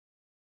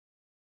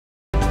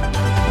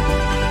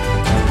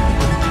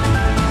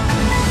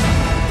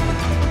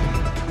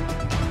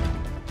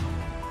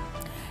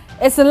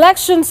It's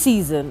election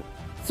season.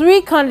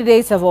 3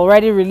 candidates have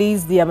already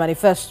released their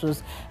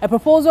manifestos, a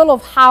proposal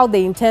of how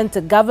they intend to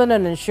govern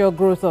and ensure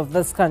growth of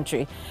this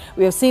country.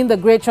 We have seen the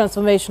Great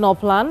Transformational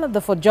Plan,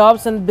 the For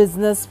Jobs and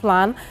Business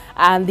Plan,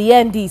 and the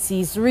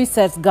NDC's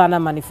Reset Ghana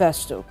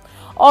Manifesto.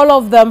 All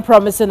of them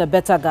promising a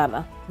better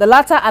Ghana. The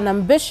latter, an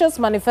ambitious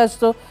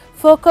manifesto,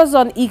 focused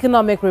on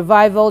economic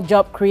revival,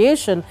 job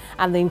creation,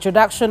 and the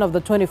introduction of the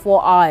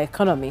 24-hour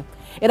economy.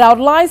 It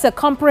outlines a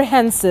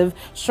comprehensive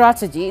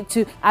strategy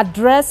to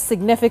address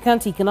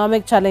significant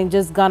economic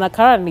challenges Ghana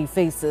currently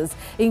faces,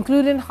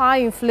 including high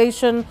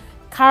inflation,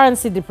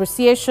 currency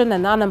depreciation,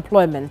 and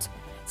unemployment.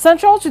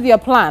 Central to their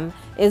plan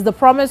is the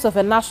promise of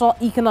a national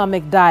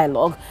economic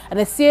dialogue and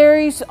a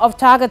series of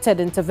targeted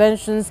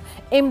interventions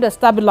aimed at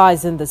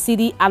stabilizing the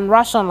city and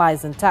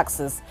rationalizing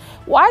taxes.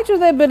 Why do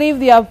they believe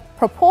their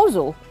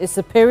proposal is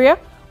superior?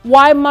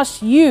 Why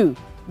must you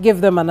give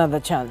them another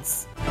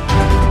chance?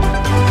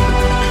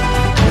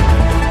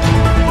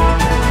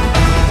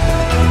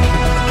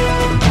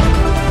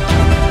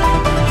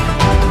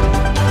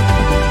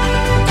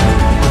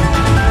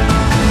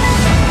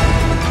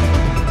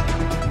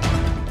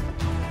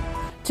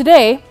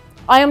 Today,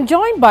 I am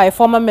joined by a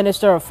former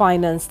Minister of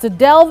Finance to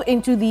delve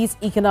into these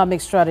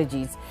economic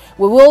strategies.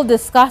 We will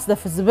discuss the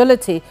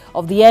feasibility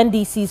of the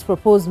NDC's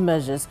proposed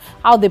measures,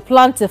 how they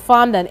plan to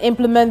fund and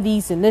implement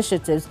these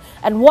initiatives,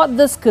 and what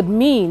this could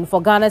mean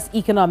for Ghana's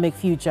economic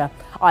future.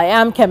 I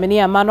am Kemini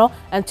Amano,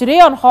 and today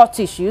on Hot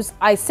Issues,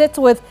 I sit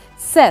with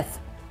Seth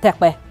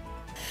Terkper.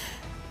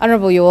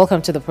 Honorable, you're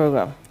welcome to the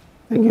program.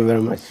 Thank you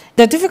very much.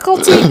 The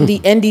difficulty the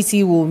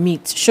NDC will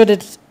meet, should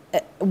it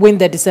win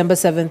the December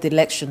 7th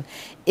election,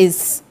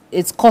 is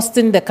it's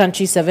costing the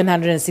country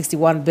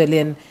 761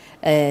 billion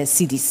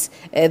cedis.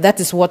 That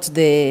is what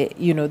the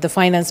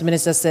Finance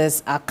Minister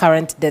says our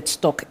current debt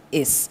stock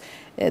is.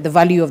 The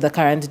value of the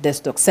current debt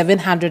stock,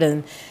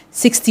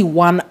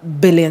 761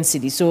 billion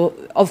cedis. So,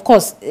 of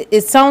course,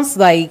 it sounds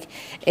like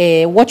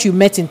what you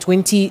met in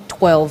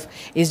 2012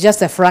 is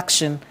just a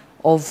fraction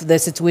of the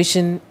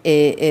situation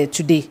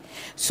today.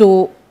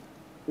 So,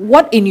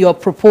 what in your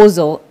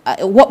proposal,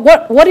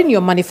 what in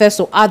your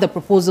manifesto are the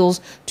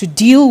proposals to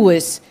deal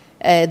with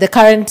the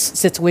current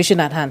situation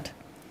at hand?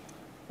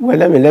 Well,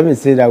 let me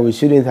say that we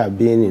shouldn't have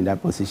been in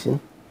that position,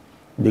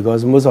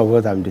 because most of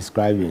what I'm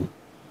describing,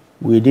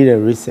 we did a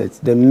reset.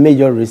 The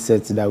major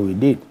reset that we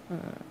did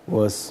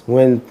was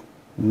when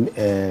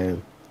the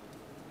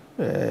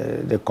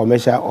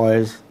commercial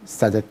oils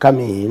started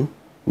coming in.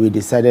 We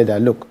decided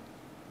that, look,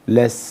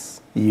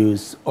 let's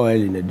use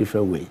oil in a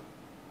different way.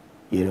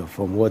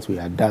 From what we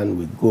had done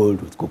with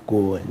gold, with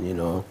cocoa,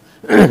 and,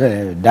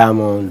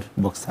 diamond,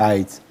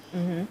 bauxite.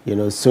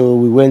 So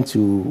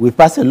we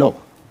passed a law,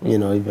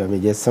 if I may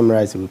just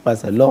summarize it, we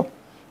passed a law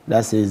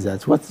that says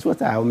that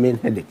what are our main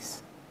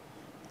headaches,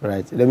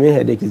 right? The main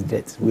headache is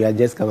debt. We had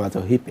just come out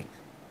of HIPIC,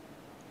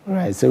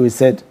 right? So we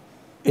said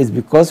it's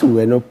because we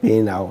were not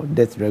paying our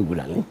debt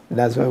regularly.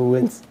 That's why we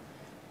went,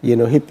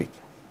 HIPIC.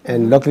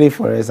 And luckily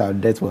for us, our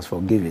debt was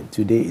forgiven.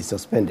 Today it's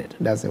suspended.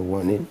 That's a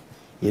warning.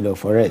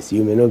 For us,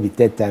 you may not be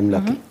third time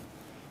lucky.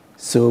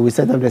 So we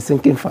set up the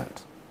sinking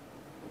fund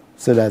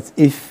so that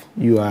if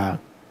you are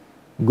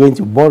going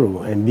to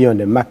borrow and be on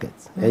the market,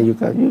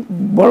 and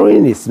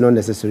borrowing is not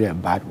necessarily a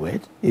bad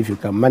word if you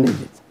can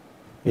manage it.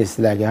 It's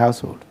like a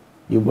household.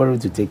 You borrow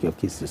to take your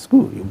kids to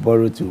school. You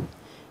borrow to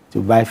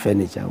buy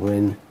furniture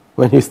when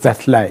you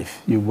start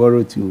life. You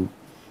borrow to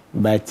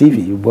buy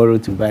TV. You borrow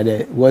to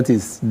buy what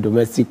is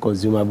domestic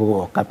consumable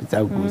or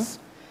capital goods.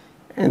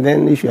 And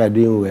then if you are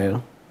doing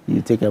well, you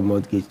take a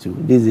mortgage too.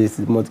 These days,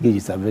 the mortgage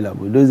is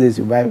available. Those days,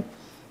 you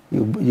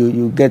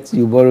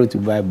borrow to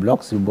buy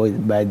blocks. You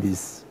buy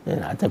this.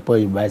 And at a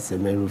point, you buy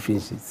cement roofing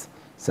sheets.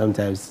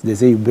 Sometimes they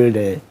say you build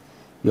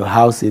your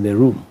house in a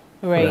room.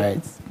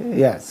 Right?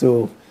 Yeah.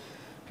 So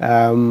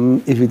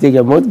if you take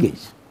a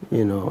mortgage,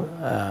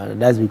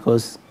 that's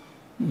because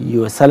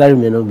your salary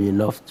may not be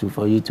enough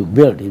for you to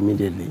build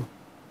immediately.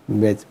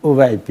 But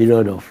over a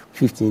period of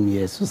 15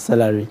 years, your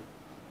salary,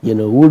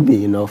 would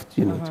be enough,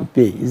 to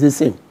pay. It's the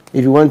same.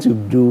 If you want to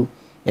do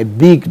a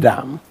big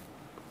dam,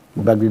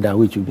 Bagre Dam,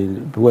 which would be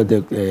what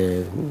the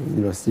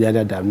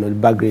other dam, no,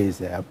 Bagre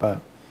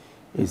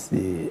is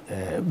the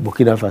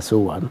Burkina Faso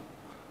one,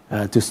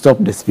 to stop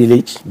the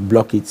spillage,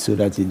 block it so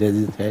that it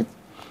doesn't hurt.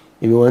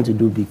 If you want to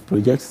do big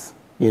projects,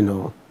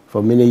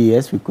 for many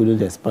years we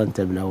couldn't expand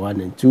Terminal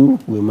 1 and 2.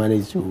 We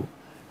managed to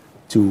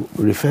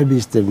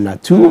refurbish Terminal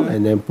 2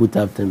 and then put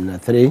up Terminal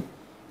 3.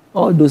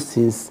 All those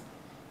things,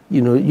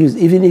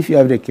 even if you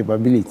have the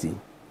capability.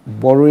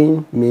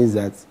 Borrowing means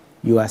that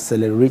you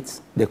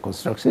accelerate the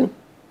construction,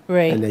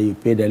 and then you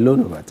pay the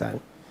loan over time.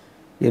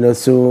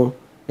 So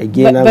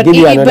again, I'll give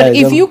you another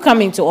example. If you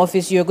come into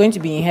office, you're going to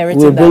be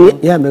inheriting that.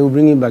 Yeah, but we're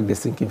bringing back the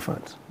sinking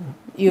fund.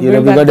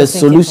 Because the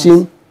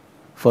solution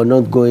for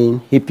not going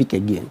HIPIC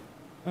again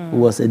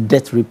was a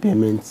debt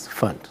repayment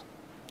fund.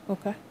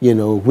 Okay.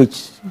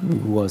 Which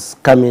was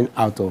coming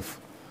out of,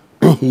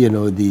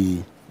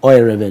 the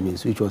oil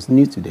revenues, which was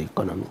new to the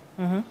economy.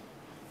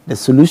 The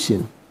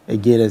solution.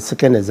 Again, a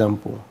second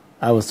example,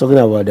 I was talking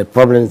about the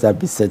problems that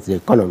beset the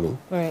economy.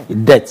 Right. The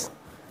debt,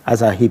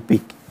 as a hit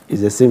peak,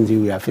 is the same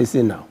thing we are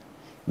facing now.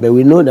 But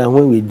we know that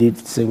when we did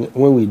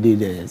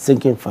the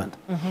sinking fund,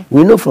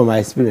 we know from our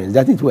experience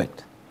that it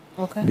worked.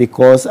 Okay.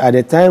 Because at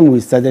the time we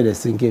started the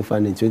sinking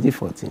fund in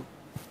 2014,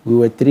 we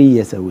were 3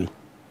 years away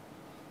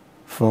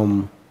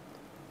from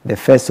the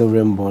first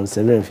sovereign bond,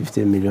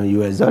 $750 million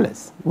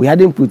US. We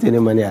hadn't put any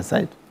money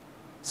aside.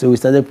 So we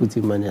started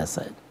putting money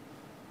aside.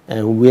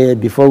 And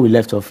before we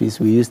left office,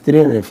 we used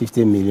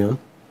 $350 million,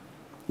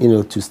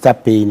 to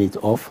start paying it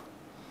off.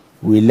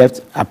 We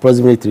left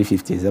approximately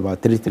 350, it's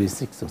about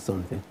 336 or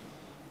something.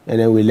 And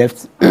then we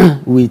left,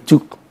 we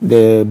took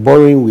the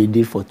borrowing we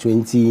did for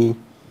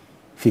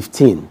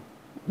 2015,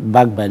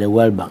 backed by the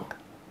World Bank,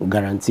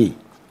 guarantee.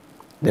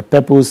 The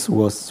purpose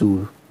was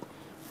to,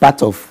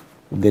 part of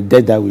the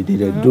debt that we did,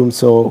 the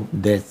Dumso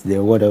debt,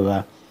 the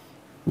whatever,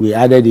 we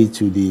added it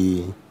to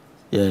the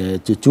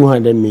to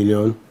 200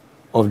 million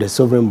of the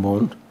sovereign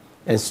bond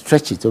and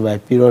stretch it over a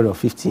period of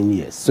 15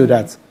 years, so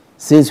that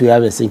since we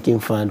have a sinking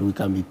fund, we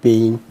can be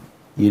paying,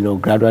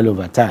 gradually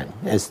over time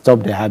and stop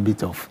the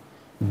habit of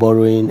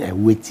borrowing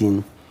and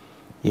waiting,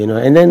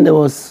 And then there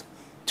was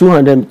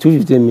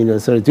 250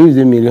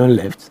 million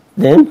left.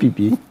 The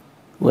MPP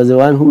was the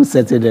one who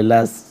settled the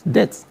last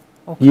debt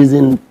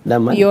using that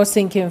money. Your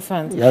sinking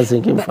fund. Your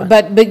sinking fund.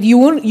 But you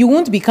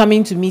won't be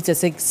coming to meet a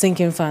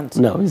sinking fund.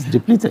 No, it's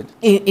depleted.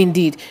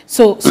 Indeed.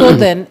 So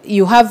then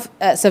you have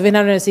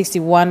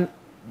 761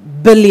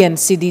 billion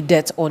cedi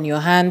debt on your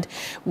hand.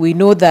 We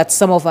know that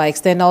some of our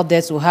external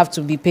debts will have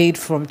to be paid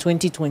from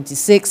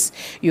 2026.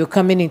 You're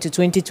coming into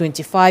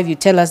 2025. You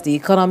tell us the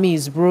economy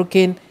is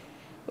broken.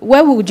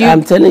 Where would you...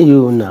 I'm telling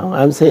you now.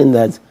 I'm saying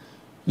that,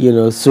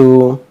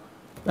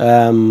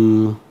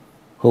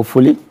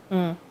 hopefully.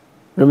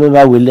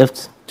 Remember, we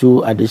left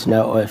 2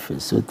 additional oil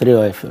fields, so 3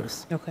 oil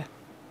fields. Okay.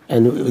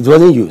 And it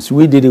wasn't used.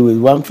 We did it with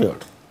 1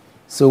 field.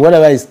 So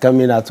whatever is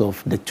coming out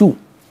of the 2,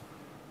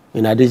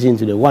 in addition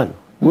to the 1,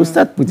 we'll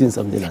start putting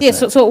something aside.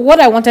 Yes, so what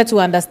I wanted to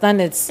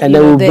understand is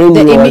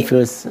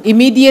the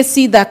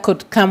immediacy that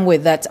could come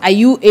with that. Are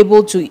you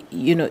able to,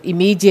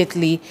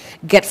 immediately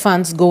get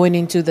funds going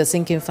into the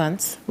sinking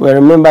funds? Well,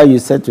 remember you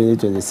said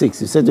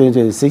 2026. You said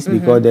 2026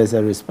 because there's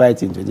a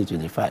respite in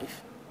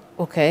 2025.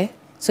 Okay.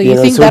 So you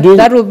think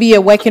that will be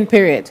a working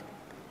period?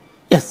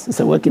 Yes, it's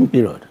a working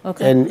period.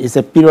 Okay. And it's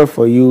a period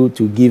for you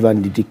to give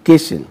an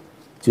indication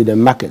to the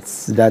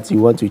markets that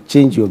you want to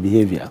change your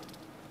behavior,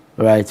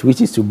 right, which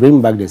is to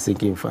bring back the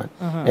sinking fund.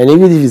 And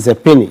even if it's a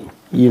penny,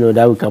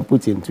 that we can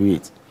put into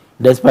it,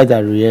 despite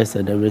arrears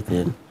and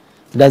everything,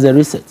 there's a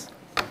reset.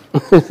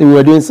 We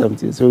are doing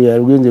something, so we are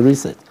going to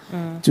reset.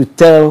 To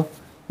tell,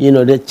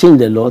 they change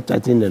the law,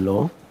 tighten the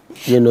law,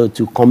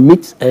 to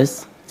commit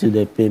us to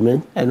the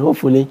payment, and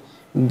hopefully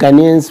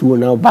Ghanaians will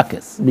now back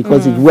us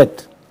because it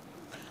worked.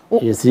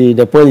 You see,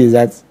 the point is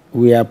that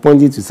we are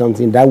pointing to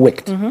something that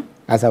worked,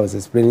 as I was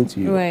explaining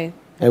to you. Right.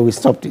 And we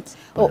stopped it.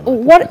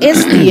 What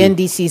is the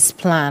NDC's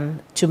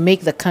plan to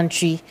make the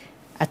country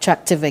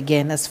attractive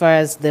again as far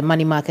as the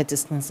money market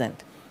is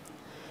concerned?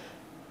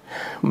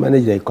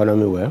 Manage the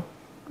economy well.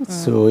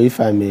 So if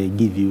I may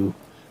give you,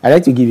 I'd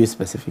like to give you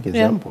specific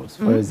examples.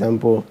 For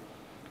example,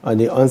 on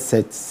the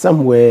onset,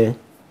 somewhere,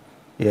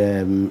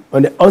 on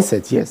the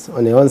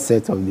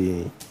onset of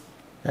the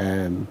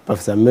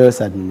Professor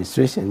Mills'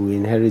 administration, we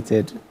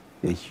inherited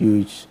a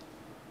huge,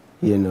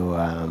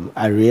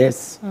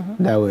 arrears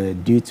that were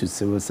due to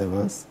civil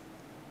servants,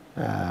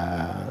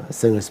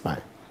 single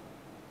spine,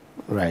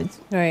 right?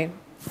 Right.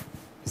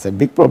 It's a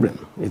big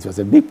problem. It was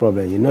a big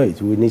problem,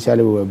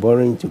 Initially, we were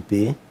borrowing to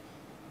pay.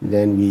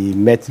 Then we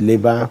met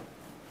labor,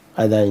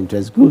 other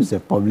interest groups, the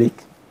public,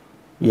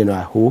 at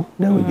home.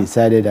 Then we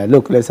decided that,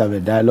 look, let's have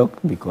a dialogue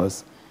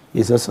because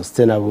it's not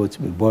sustainable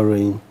to be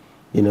borrowing,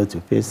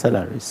 to pay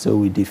salaries. So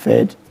we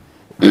deferred.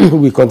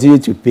 We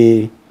continued to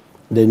pay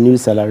the new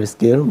salary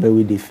scale, but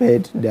we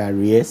deferred the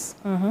arrears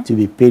to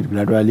be paid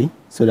gradually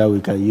so that we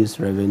can use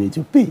revenue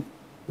to pay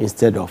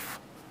instead of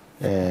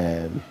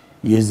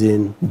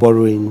using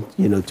borrowing,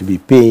 to be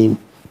paying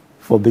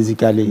for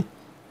basically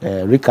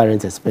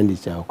recurrent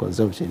expenditure or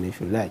consumption, if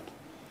you like.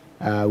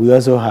 We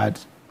also had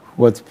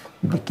what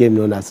became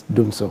known as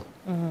Dumso,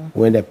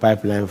 when the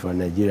pipeline from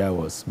Nigeria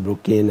was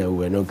broken and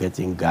we were not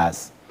getting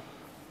gas.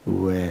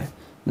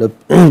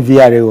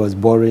 VRA was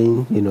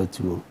borrowing,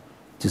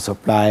 to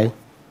supply,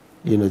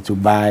 to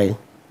buy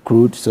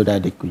crude so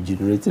that they could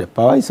generate the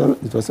power.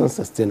 It was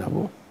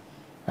unsustainable.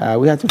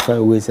 We had to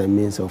find ways and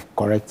means of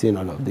correcting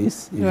all of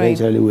this.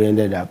 Eventually, we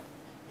ended up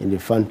in the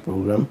fund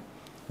program.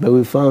 But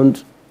we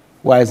found,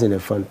 whilst in the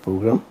fund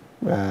program,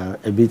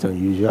 a bit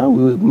unusual,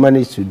 we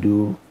managed to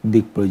do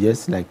big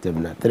projects like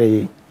Terminal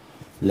 3,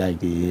 like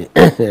the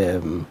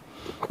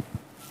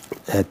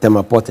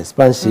Tema Port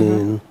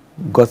expansion,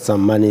 got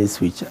some monies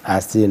which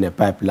are still in the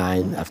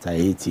pipeline after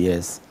 8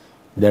 years,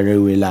 the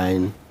railway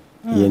line,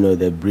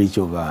 the bridge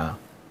over,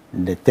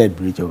 the third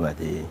bridge over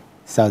the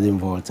Southern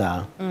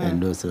Volta,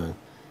 and those.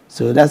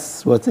 So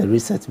that's what a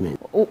reset means.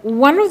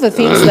 One of the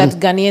things that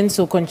Ghanaians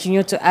will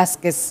continue to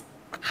ask is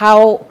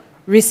how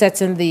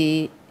resetting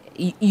the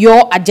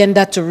your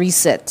agenda to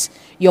reset,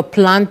 your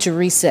plan to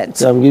reset.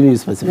 So I'm giving you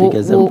specific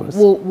examples.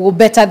 Will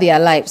better their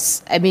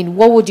lives. I mean,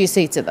 what would you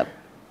say to them?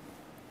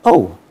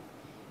 Oh,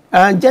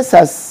 just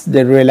as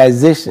the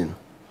realization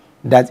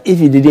that if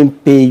you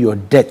didn't pay your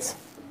debt,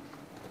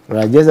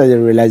 right, just as the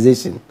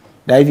realization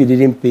that if you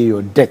didn't pay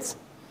your debt,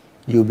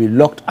 you'll be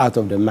locked out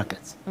of the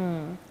market.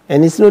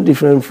 And it's no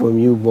different from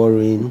you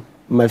borrowing.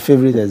 My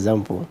favorite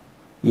example,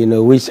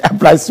 which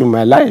applies to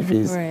my life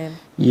is,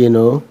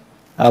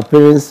 our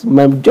parents,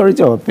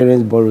 majority of our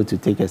parents borrow to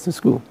take us to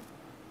school.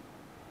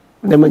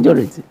 The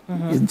majority.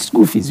 It's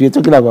school fees. We're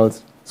talking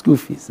about school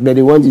fees, but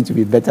they want you to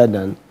be better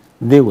than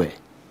they were.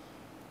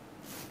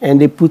 And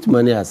they put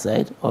money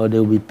aside, or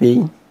they'll be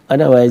paying.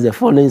 Otherwise, the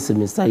following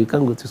semester, you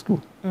can't go to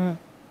school.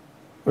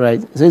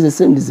 Right? So it's the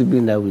same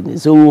discipline that we need.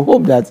 So we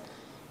hope that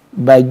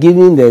by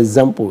giving the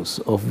examples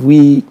of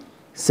we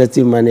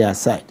setting money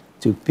aside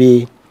to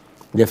pay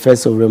the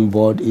first sovereign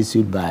bond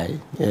issued by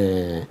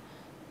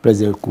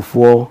President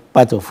Kufuor,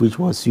 part of which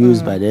was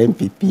used by the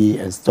NPP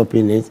and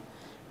stopping it,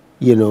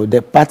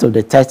 the part of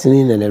the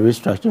tightening and the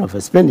restructuring of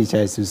expenditure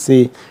is to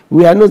say,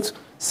 we are not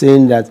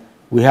saying that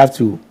we have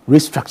to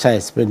restructure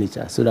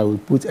expenditure so that we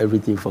put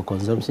everything for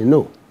consumption.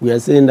 No, we are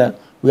saying that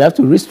we have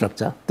to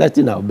restructure,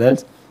 tighten our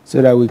belts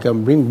so that we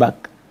can bring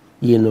back,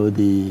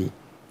 the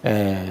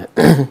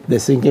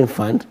sinking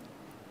fund,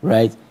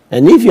 right?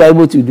 And if you're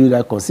able to do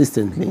that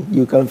consistently,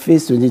 you can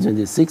face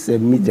 2026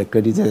 and meet the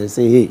creditors and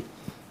say, hey,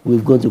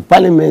 we've gone to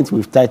Parliament,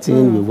 we've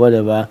tightened, we've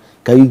whatever,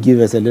 can you give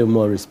us a little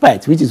more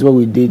respite? Which is what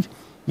we did,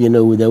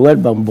 with the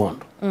World Bank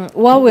bond.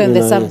 While we're on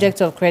the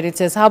subject of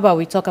creditors, how about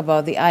we talk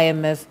about the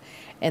IMF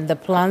and the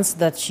plans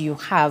that you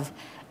have?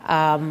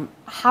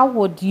 How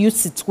would you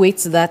situate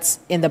that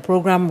in the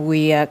program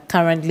we are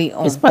currently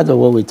on? It's part of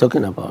what we're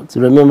talking about.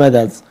 Remember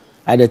that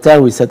at the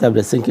time we set up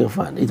the sinking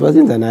fund, it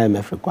wasn't an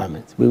IMF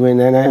requirement. We were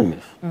in an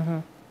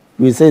IMF.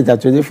 We said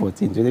that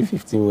 2014,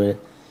 2015,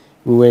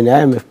 we were in the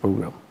IMF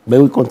program.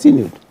 But we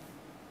continued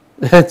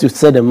to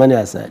set the money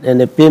aside.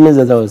 And the payments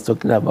that I was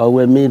talking about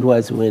were made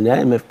whilst we were in the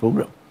IMF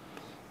program.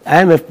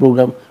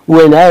 We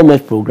were in the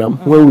IMF program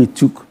when we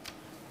took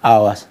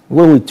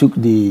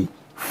the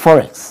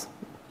forex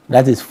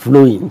that is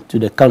flowing to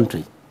the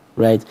country,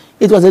 right?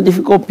 It was a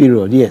difficult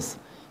period, yes.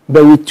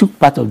 But we took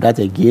part of that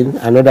again,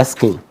 another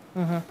scheme,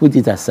 put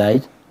it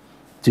aside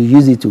to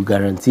use it to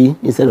guarantee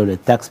instead of the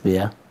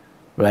taxpayer,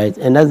 right?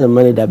 And that's the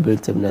money that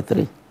built Terminal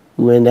 3.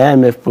 We were in the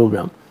IMF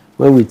program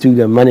when we took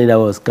the money that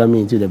was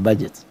coming into the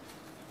budget,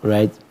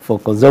 right, for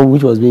consumption,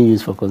 which was being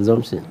used for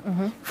consumption,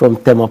 from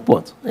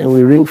Thermoport, and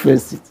we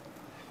ring-fenced it.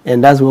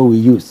 And that's what we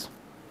use.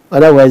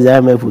 Otherwise, the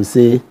IMF will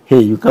say,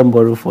 hey, you can't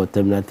borrow for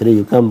Terminal 3,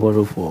 you can't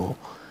borrow for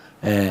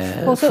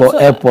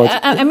airport.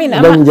 I mean,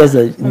 I don't know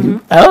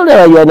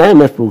you're an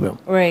IMF program.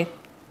 Right.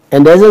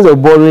 And the essence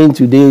of borrowing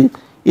today,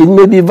 it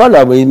may be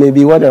valuable, it may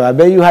be whatever,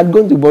 but you had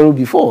gone to borrow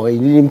before,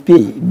 and you didn't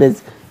pay.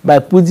 But by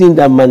putting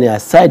that money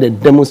aside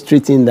and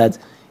demonstrating that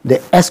the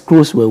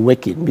escrows were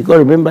working, because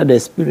remember the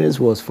experience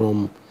was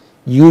from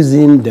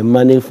using the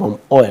money from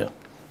oil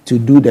to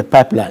do the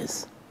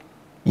pipelines.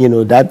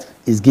 That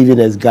is giving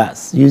us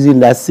gas. Using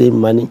that same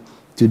money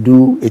to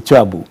do a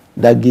trouble,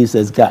 that gives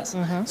us gas.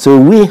 So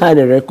we had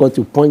a record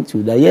to point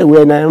to that, yeah,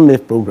 we're an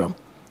IMF program,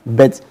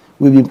 but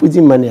we've been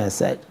putting money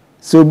aside.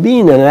 So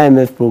being an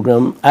IMF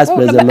program, as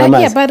President Mama...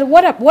 Yeah, but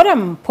what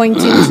I'm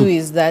pointing to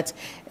is that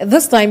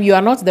this time you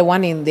are not the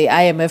one in the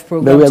IMF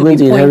program. But we are going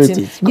to inherit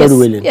it, God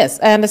willing. Yes,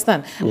 I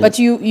understand. Yes. But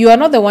you are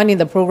not the one in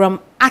the program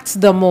at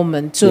the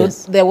moment. So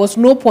there was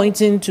no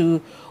pointing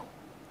to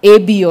A,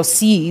 B, or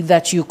C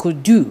that you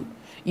could do.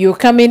 You're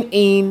coming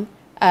in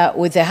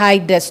with a high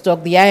debt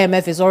stock. The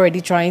IMF is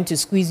already trying to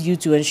squeeze you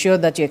to ensure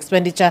that your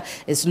expenditure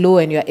is low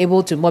and you're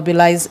able to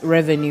mobilize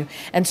revenue.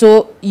 And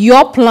so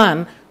your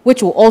plan,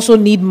 which will also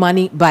need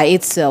money by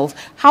itself,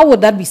 how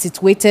would that be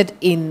situated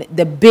in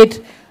the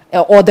bid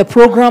or the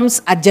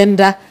program's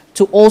agenda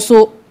to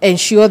also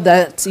ensure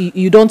that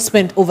you don't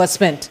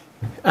overspend?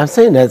 I'm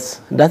saying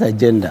that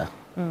agenda,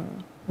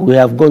 we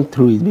have gone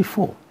through it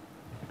before.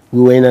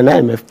 We were in an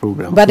IMF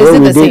program. But is it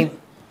the same?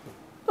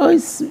 Oh,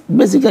 it's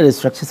basically the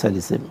structures are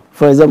the same.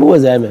 For example, what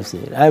is the IMF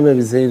saying? The IMF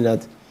is saying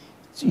that,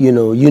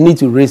 you need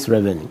to raise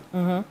revenue,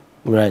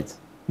 right?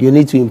 You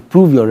need to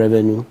improve your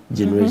revenue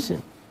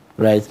generation,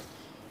 right?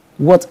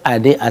 What are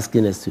they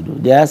asking us to do?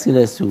 They're asking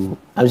us to,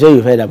 I'm sure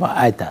you've heard about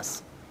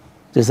ITAS,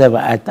 to serve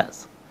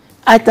ITAS.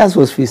 ITAS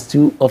was phase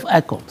 2 of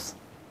ICOMS,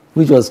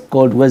 which was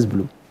called West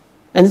Blue.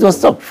 And it was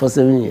stopped for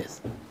 7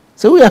 years.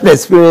 So we have the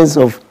experience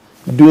of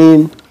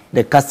doing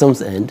the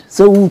customs end.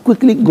 So we'll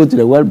quickly go to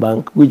the World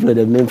Bank, which were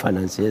the main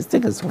financiers,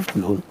 take a soft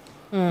loan,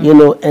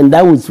 and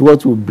that was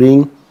what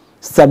will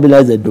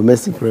stabilize the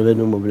domestic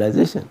revenue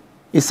mobilization.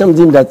 It's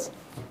something that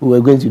we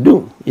were going to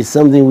do. It's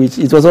something which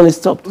it was only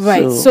stopped.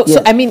 Right.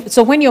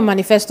 So when your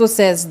manifesto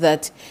says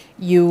that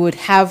you would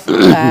have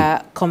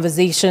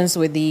conversations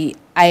with the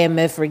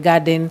IMF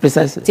regarding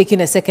taking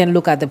a second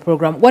look at the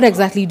program, what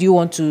exactly do you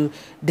want to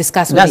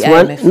discuss with the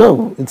IMF?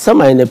 No, some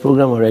are in the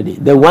program already.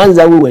 The ones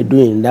that we were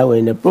doing that were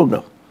in the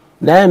program.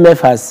 The IMF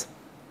has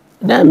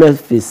The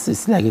IMF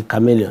is like a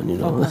chameleon, you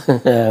know.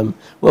 Okay.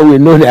 What we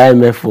know the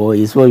IMF for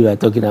is what you are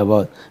talking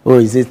about. Oh,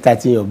 is it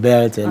tightening your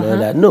belt and all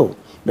that? No.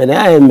 But the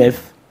IMF,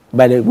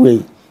 by the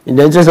way, in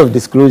the interest of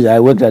disclosure,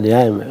 I worked at the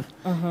IMF.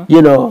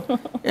 You know,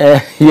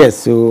 yes,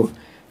 so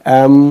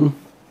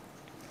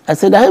I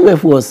said the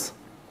IMF was,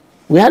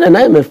 we had an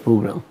IMF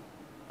program.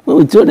 When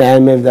we told the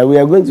IMF that we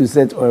are going to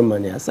set oil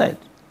money aside.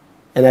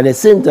 And at the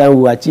same time,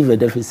 we achieve a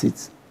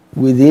deficit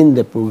within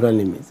the program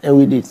limits. And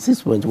we did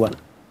 6.1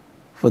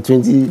 for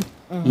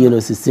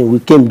 2016. We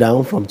came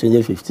down from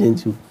 2015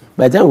 to,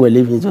 by the time we were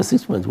leaving, it was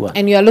 6.1.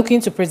 And you are looking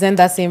to present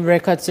that same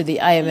record to the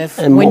IMF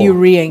and when more, you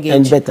re-engage?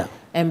 And better.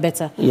 And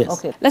better. Yes.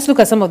 Okay. Let's look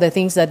at some of the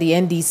things that the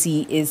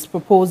NDC is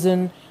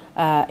proposing,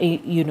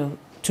 you know,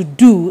 to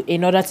do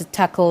in order to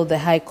tackle the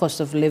high cost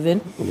of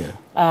living. Yeah.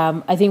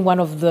 I think one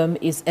of them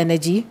is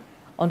energy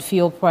on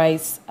fuel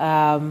price.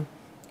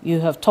 You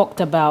have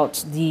talked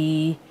about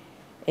the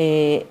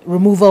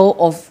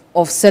removal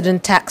of certain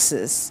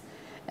taxes.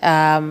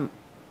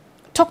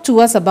 Talk to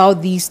us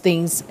about these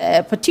things,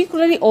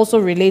 particularly also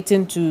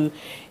relating to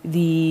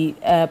the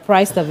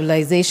price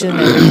stabilization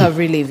and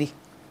recovery levy.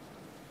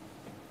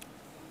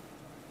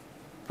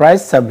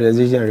 Price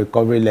stabilization and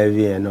recovery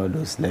levy and all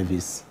those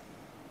levies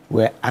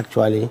were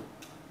actually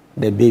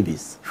the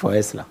babies for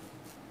ESLA.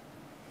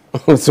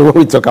 So when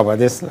we talk about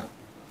ESLA,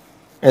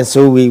 and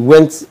so we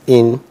went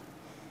in,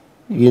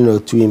 you know,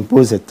 to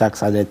impose a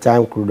tax at the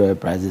time crude oil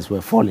prices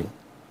were falling.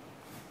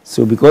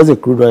 So because the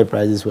crude oil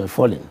prices were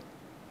falling,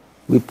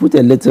 we put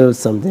a little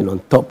something on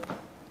top,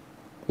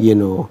 you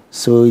know,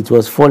 so it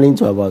was falling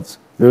to about,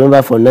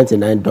 remember, for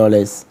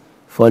 $99,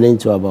 falling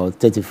to about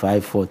 $35,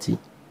 $40.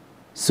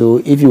 So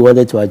if you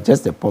wanted to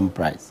adjust the pump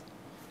price,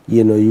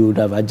 you know, you would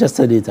have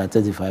adjusted it at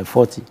 $35,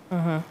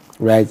 $40,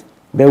 right?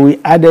 But we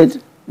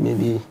added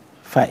maybe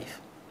 5.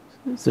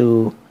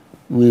 So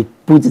we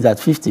put it at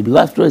 50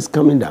 because after all it's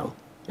coming down.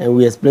 And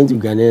we explained to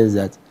Ghanaians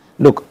that,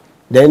 look,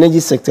 the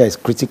energy sector is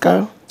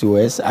critical to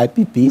us,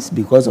 IPPs,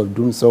 because of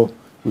DUMSO.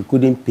 We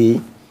couldn't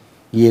pay,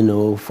 you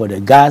know, for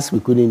the gas. We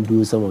couldn't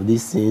do some of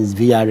these things.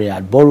 VRA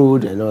had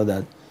borrowed and all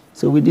that.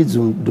 So we did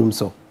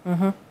DUMSO,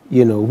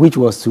 you know, which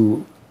was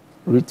to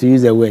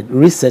use the word,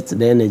 reset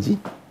the energy,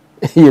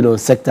 you know,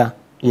 sector,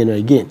 you know,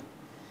 again.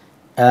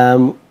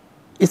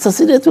 It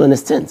succeeded to an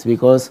extent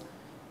because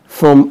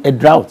from a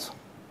drought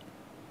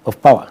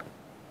of power,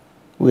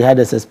 we had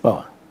excess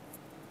power,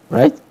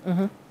 right?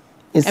 I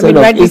mean,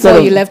 right before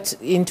you left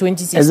in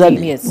 2016,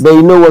 exactly. Yes. But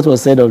you know what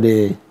was said of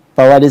the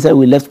power? They said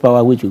we left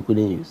power which we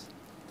couldn't use.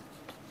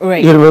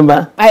 Right. You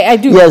remember? I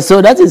do. Yeah,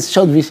 so that is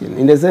short vision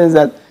in the sense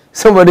that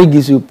somebody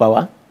gives you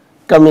power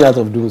coming out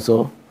of doing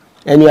so,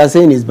 and you are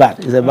saying it's bad.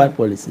 It's a bad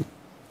policy.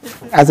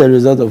 As a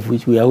result of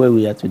which we are where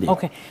we are today.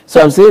 Okay. So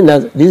I'm saying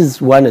that this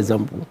is one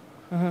example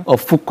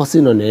of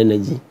focusing on the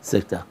energy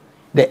sector.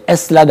 The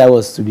ESLA that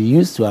was to be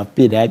used to have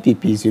paid the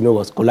IPPs, you know,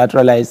 was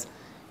collateralized.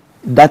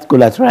 That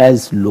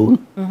collateralized loan,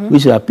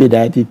 which would have paid the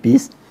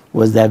IPPs,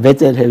 was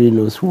diverted heavy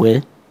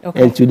elsewhere.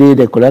 Okay. And today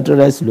the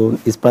collateralized loan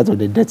is part of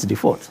the debt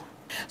default.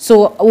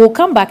 So we'll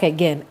come back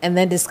again and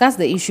then discuss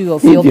the issue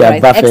of fuel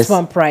price,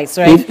 export price,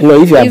 right? If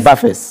you have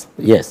buffers,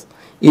 yes.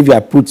 If you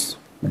have put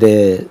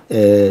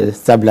the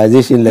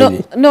stabilization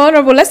levy. No,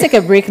 Honorable, let's take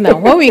a break now.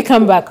 When we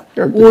come back,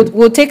 okay,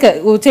 we'll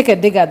take a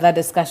dig at that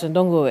discussion.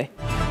 Don't go away.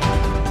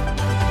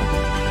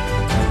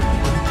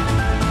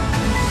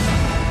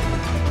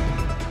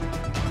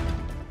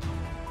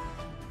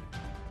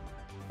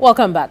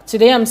 Welcome back.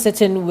 Today I'm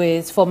sitting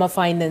with former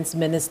Finance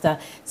Minister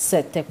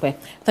Seth Terkper.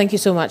 Thank you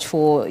so much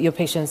for your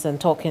patience and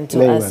talking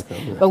to us.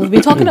 Welcome. But we've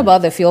been talking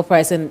about the fuel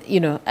price, and you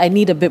know, I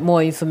need a bit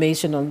more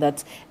information on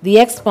that. The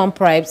ex-pump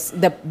price,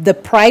 the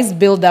price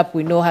build-up,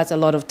 we know has a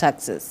lot of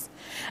taxes.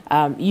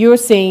 You're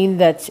saying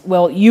that,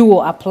 well, you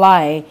will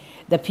apply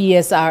the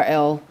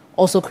PSRL,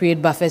 also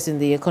create buffers in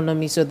the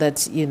economy so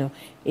that, you know...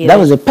 That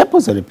was the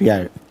purpose of the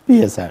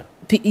PSR.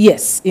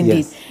 Yes,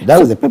 indeed. Yes, that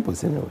was the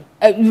purpose anyway.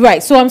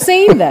 Right, so I'm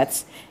saying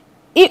that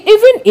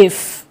even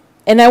if,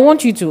 and I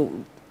want you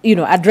to, you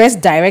know, address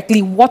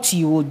directly what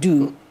you will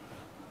do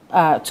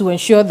to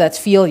ensure that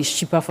fuel is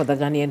cheaper for the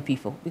Ghanaian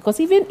people. Because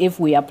even if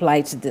we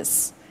apply to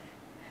this,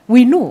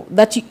 we know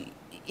that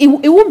it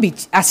won't be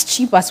as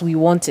cheap as we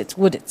want it,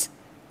 would it?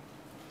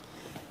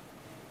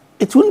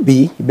 It won't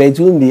be, but it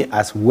won't be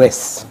as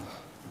worse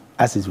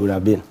as it would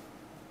have been.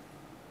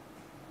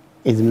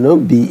 It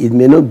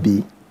may not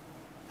be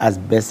as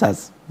best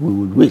as we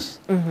would wish,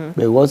 but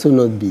it will also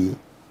not be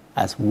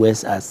as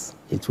worse as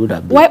it would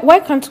have been. Why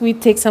can't we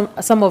take some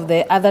of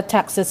the other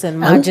taxes and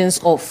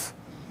margins off?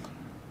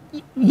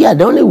 Yeah,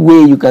 the only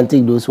way you can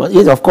take those ones,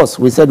 yes, of course,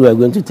 we said we are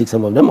going to take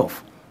some of them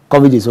off.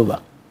 COVID is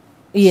over.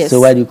 Yes.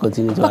 So why do you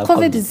continue to have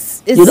COVID? COVID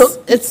is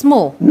it's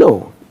small.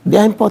 No, they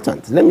are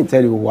important. Let me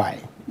tell you why,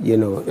 you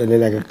know, and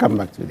then I can come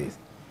back to this.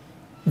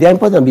 They are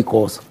important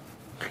because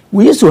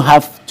we used to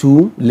have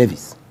 2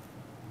 levies,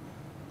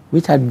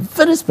 which had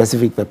very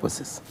specific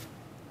purposes.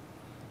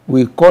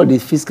 We called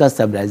it Fiscal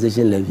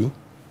Stabilization Levy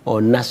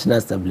or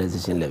National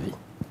Stabilization Levy.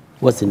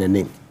 What's in the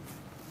name,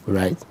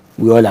 right?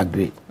 We all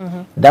agreed.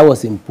 That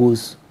was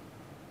imposed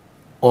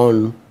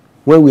on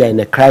when we are in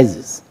a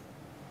crisis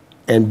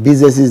and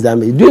businesses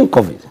damaged. During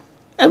COVID,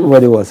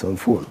 everybody was on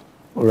phone,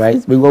 all right,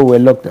 because we were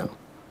locked down.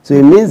 So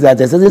it means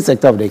that a certain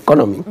sector of the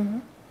economy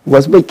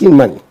was making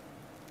money,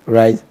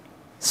 right?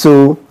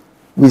 So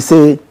we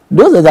say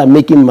those that are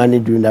making money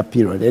during that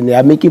period, and they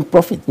are making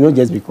profit, not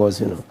just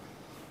because, you know,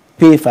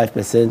 pay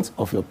 5%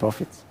 of your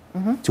profit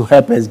to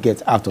help us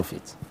get out of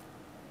it.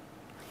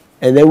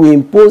 And then we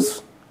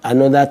impose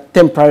another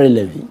temporary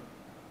levy,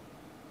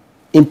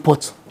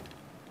 import,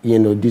 you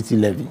know, duty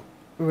levy,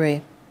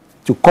 right,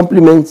 to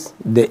complement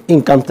the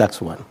income tax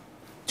one,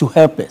 to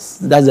help us.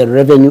 That's the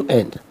revenue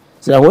end.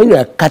 So that when you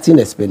are cutting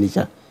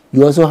expenditure,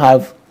 you also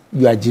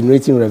you are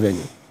generating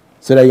revenue,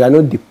 so that you are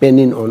not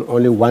depending on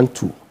only one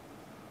tool.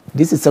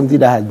 This is something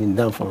that has been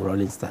done from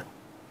Rolling Stone.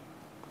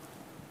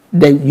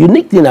 The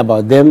unique thing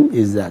about them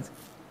is that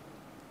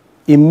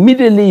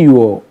immediately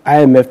your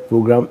IMF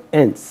program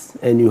ends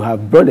and you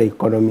have brought the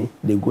economy,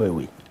 they go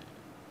away.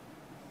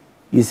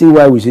 You see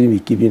why we shouldn't be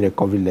keeping the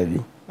COVID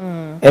levy?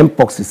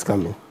 Mpox is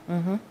coming,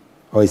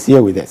 or it's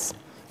here with us.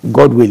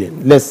 God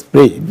willing, let's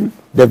pray.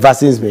 The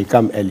vaccines may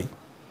come early.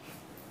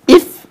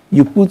 If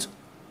you put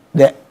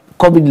the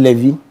COVID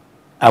levy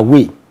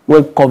away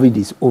when COVID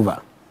is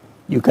over,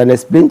 you can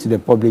explain to the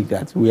public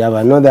that we have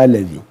another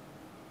levy.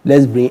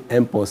 Let's bring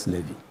Mpox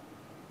levy,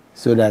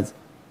 so that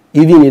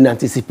even in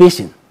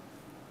anticipation,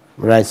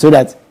 right, so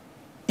that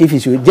if it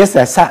should, just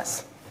as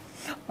SARS,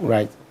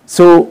 right,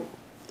 so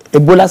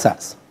Ebola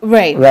SARS,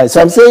 right.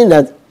 So I'm saying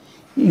that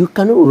you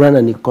cannot run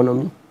an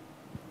economy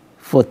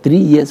for 3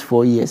 years,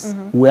 4 years,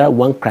 where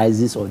one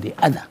crisis or the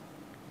other.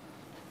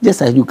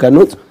 Just as you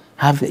cannot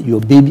have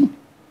your baby,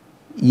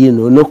 you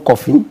know, no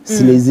coughing,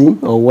 sneezing,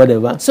 or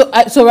whatever. So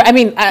I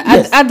mean,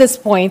 yes. at this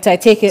point, I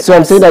take it. So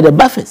I'm saying that the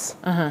buffers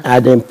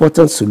are the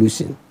important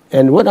solution.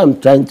 And what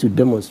I'm trying to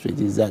demonstrate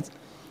is that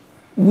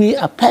we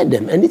applied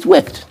them, and it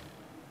worked.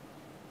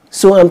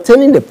 So I'm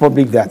telling the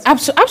public that...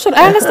 Absolutely,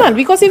 I understand,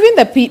 because even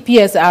the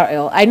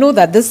PSRL, I know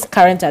that this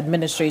current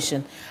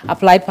administration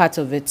applied part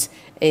of it,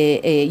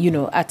 you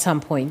know, at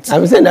some point.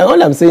 I'm saying that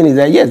all I'm saying is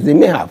that, yes, they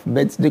may have,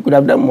 but they could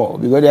have done more,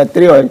 because there are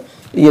 3 oil,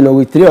 you know,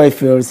 with 3 oil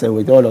fields and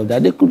with all of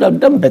that, they could have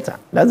done better.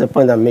 That's the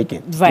point I'm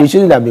making. Right. We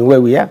shouldn't have been where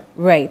we are.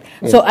 Right.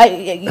 Yes. So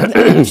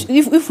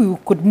if we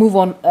could move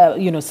on,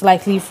 you know,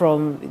 slightly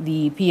from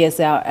the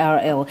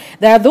PSRL,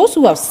 there are those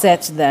who have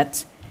said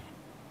that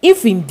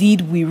if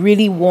indeed we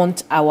really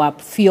want our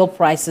fuel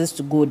prices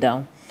to go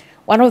down,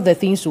 one of the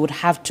things we would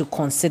have to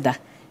consider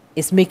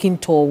is making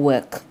toll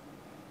work.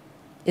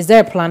 Is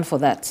there a plan for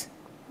that?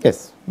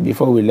 Yes.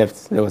 Before we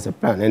left, there was a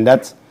plan. And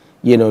that,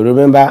 you know,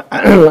 remember,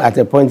 at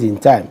a point in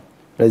time,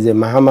 President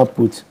Mahama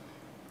put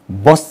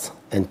bus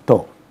and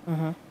toll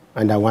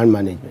under one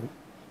management.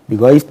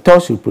 Because if toll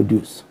should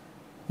produce,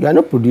 you are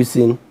not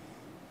producing,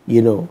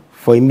 you know,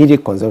 for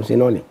immediate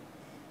consumption only.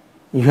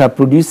 You are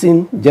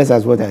producing, just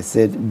as what I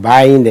said,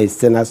 buying the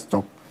external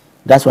stock.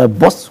 That's why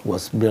bus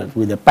was built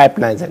with the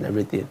pipelines and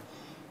everything.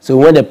 So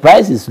when the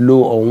price is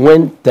low, or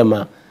when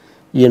Tema,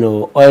 you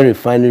know, oil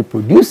refinery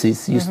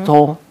produces, you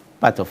store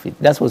part of it.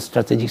 That's what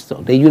strategic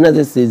stock. The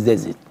United States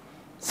does it.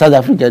 South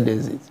Africa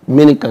does it.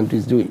 Many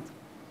countries do it.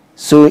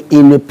 So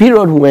in a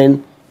period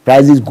when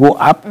prices go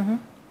up,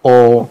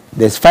 or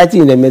there's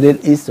fighting in the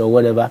Middle East or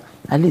whatever,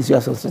 at least you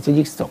have some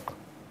strategic stock,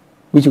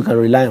 which you can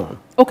rely on.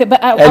 Okay,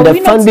 but and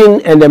the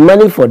funding and the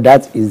money for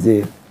that is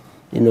the,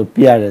 you know,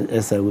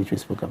 PRSL, which we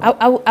spoke about.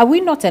 Are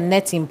we not a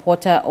net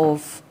importer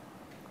of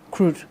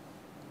crude?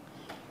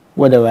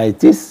 Whatever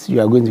it is,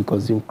 you are going to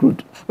consume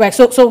crude. Right.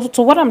 So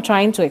what I'm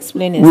trying to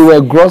explain is we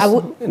were gross.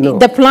 No.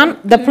 The plan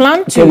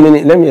to.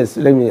 Let me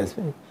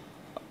explain.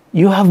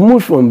 You have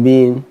moved from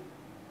being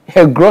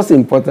a gross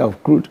importer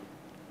of crude,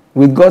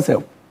 with God's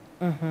help,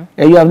 and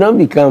you have now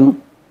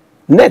become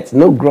net,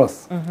 no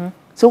gross.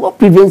 So what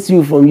prevents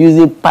you from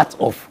using part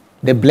of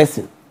the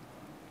blessing,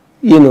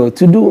 you know,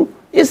 to do?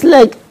 It's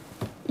like,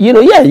 you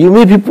know, yeah, you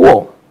may be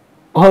poor,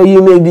 or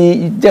you may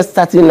be just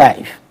starting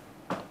life,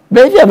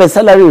 but if you have a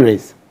salary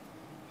raise,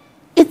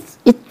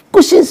 it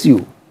cushions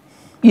you,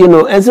 you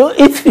know. And so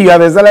if you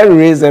have a salary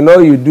raise and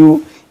all you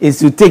do is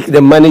to take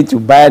the money to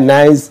buy a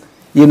nice,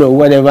 you know,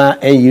 whatever,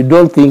 and you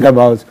don't think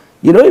about,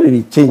 you know,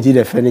 maybe changing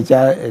the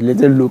furniture, a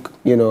little look,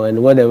 you know,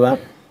 and whatever,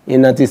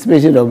 in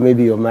anticipation of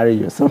maybe your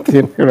marriage or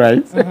something,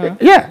 right?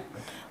 Yeah.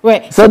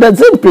 Right. So the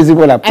same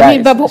principle applies. I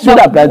mean, but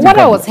what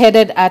I was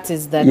headed at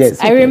is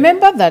that I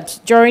remember that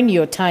during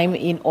your time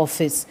in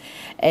office,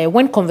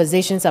 when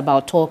conversations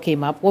about toll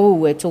came up, we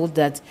were told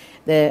that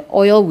the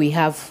oil we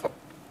have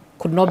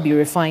could not be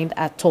refined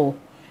at all.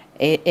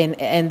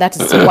 And that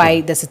is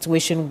why the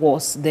situation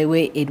was the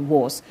way it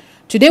was.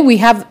 Today we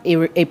have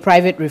a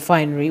private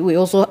refinery. We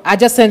also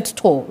adjacent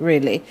toll,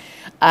 really.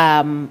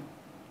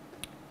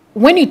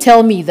 When you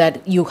tell me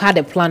that you had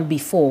a plan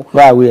before,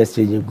 why are we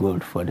exchanging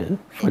gold for the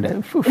no,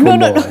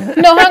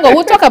 hang on.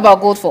 We'll talk about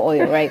gold for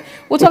oil, right?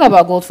 We'll talk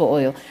about gold for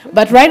oil.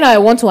 But right now, I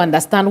want to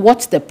understand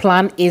what the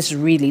plan is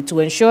really to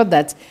ensure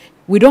that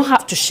we don't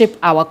have to ship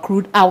our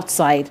crude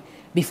outside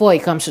before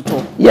it comes to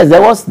toll. Yes,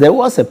 there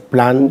was a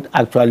plan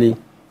actually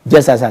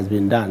just as has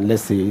been done.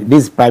 Let's say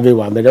this private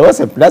one, but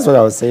that's what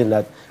I was saying,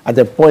 that at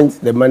the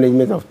point the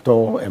management of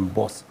Tor and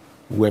Boss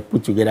were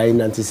put together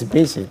in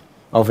anticipation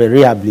of a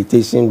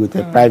rehabilitation with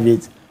a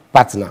private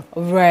partner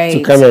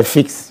to come and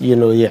fix,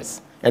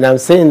 yes. And I'm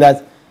saying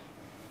that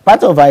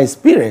part of our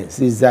experience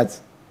is that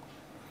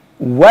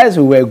whilst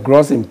we were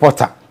gross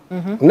importer,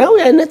 now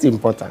we are a net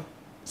importer.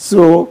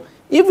 So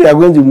if we are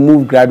going to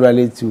move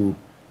gradually to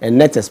a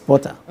net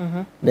exporter,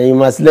 then you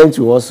must learn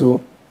to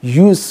also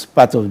use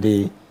part of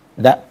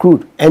that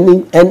crude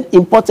and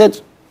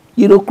imported,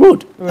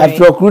 crude.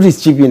 After all, crude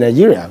is cheap in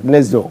Nigeria,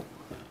 next door.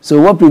 So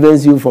what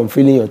prevents you from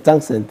filling your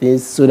tanks and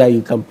things so that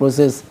you can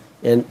process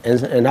and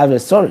have a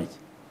storage?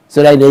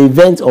 So that in the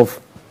event of,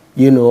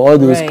 all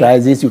those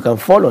crises, you can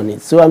fall on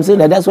it. So I'm saying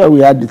that's why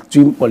we had the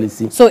twin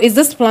policy. So is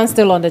this plan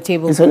still on the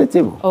table? It's on the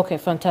table. Okay,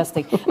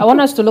 fantastic. I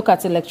want us to look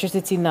at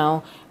electricity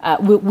now.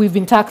 We've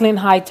been tackling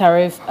high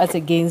tariff as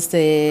against,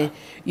 the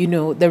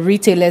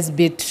retailer's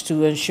bid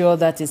to ensure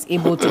that it's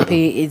able to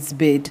pay its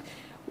bid.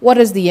 What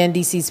is the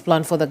NDC's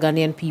plan for the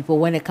Ghanaian people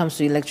when it comes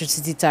to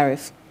electricity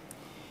tariff?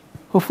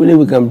 Hopefully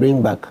we can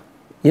bring back.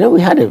 We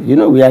had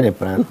a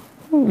plan.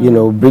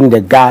 Bring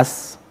the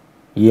gas,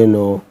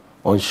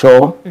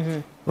 onshore.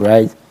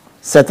 Right,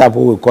 set up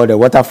what we call the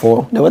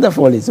waterfall. The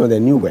waterfall is not a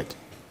new word,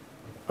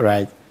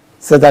 right?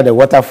 Set up the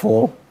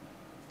waterfall,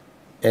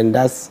 and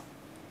that's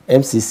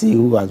MCC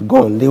who has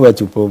gone. They were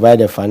to provide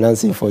the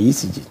financing for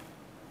ECG,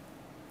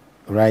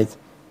 right?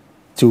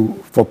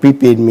 For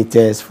prepaid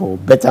meters, for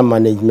better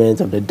management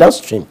of the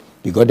downstream,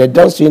 because the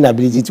downstream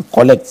ability to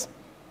collect,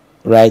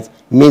 right,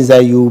 means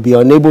that you will be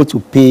unable to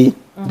pay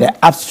the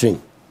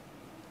upstream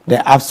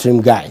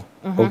guy,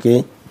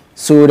 okay?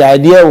 So the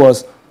idea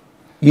was,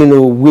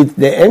 with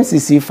the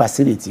MCC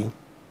facility,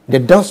 the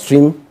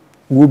downstream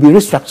will be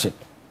restructured,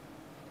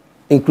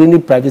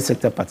 including private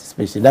sector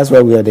participation. That's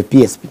why we are the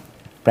PSP,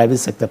 private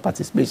sector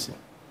participation.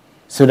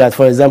 So that,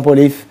 for example,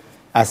 if,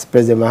 as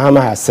President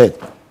Mahama has said,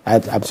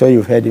 I'm sure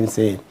you've heard him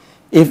say,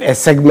 if a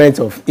segment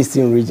of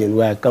Eastern region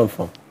where I come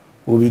from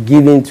will be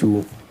given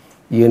to,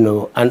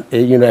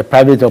 a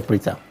private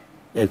operator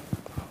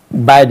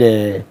by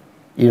the,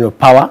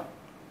 power,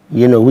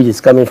 which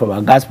is coming from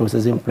our gas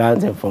processing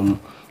plant and from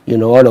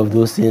all of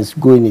those things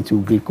going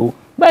into Greco,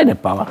 by the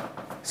power,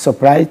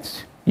 supplied,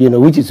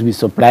 which is to be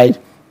supplied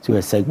to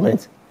a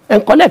segment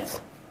and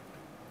collect.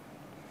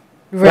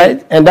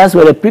 Right? And that's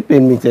where the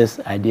prepaid meters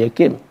idea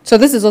came. So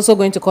this is also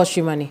going to cost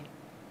you money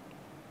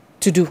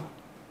to do?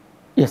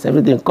 Yes,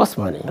 everything costs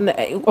money.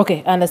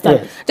 Okay, I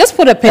understand. Yes. Just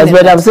put a pen in it.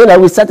 But I'm saying that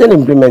we started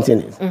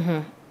implementing it.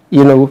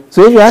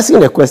 So if you're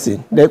asking the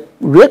question, the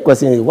real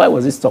question is, why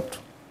was it stopped?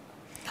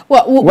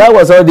 Why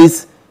was all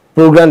this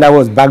program that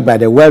was backed by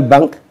the World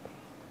Bank,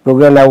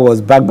 program that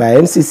was backed by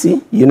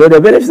MCC, the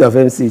benefits of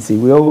MCC,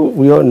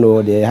 we all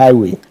know the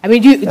highway. I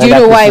mean, do you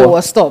know why it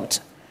was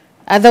stopped?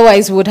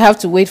 Otherwise, we would have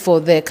to wait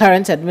for the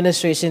current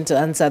administration to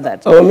answer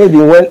that. Or maybe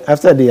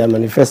after the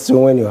manifesto,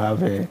 when you have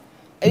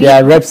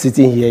their rep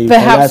sitting here, you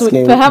perhaps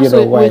can ask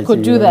him, we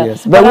could do that.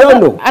 Yes. But we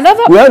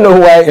all know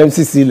why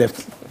MCC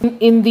left.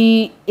 In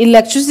the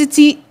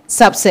electricity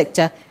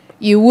subsector,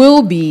 you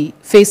will be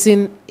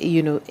facing,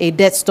 a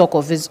debt stock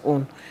of its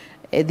own.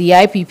 The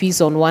IPPs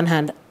on one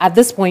hand. At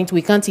this point,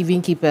 we can't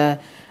even keep a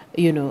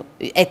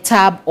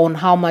tab on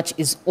how much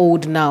is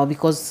owed now,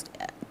 because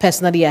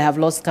personally I have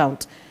lost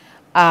count.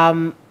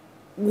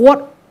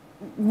 What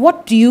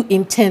do you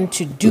intend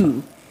to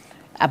do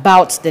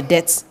about the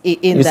debts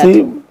in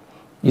that?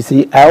 You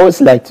see, I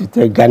always like to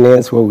tell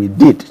Ghanaians what we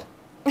did,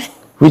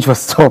 which was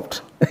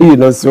stopped.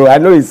 So I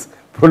know it's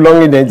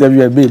prolonging the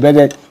interview a bit,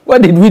 but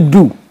what did we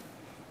do?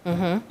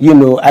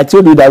 I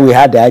told you that we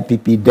had the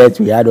IPP debt,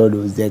 we had all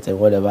those debts and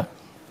whatever.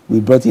 We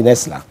brought in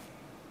ESLA.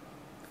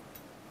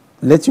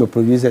 Let your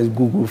producers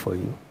Google for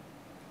you.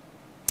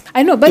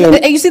 I know, but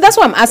you see, that's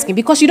what I'm asking,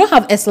 because you don't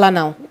have ESLA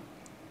now.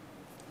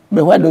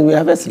 But why don't we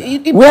have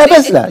ESLA? We have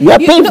ESLA. You are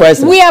paying for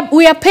ESLA.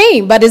 We are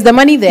paying, but is the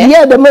money there?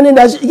 Yeah, the money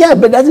but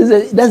that's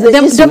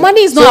the issue. The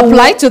money is not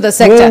applied to the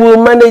sector. We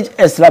will manage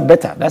ESLA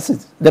better. That's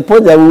it. The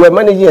point that we were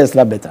managing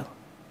ESLA better.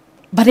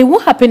 But it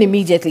won't happen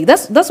immediately.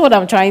 That's what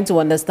I'm trying to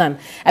understand.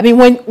 I mean,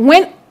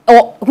 when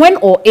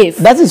or if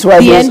that is why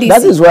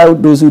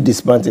those who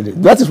dismantled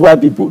it. That is why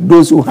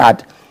those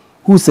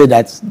who said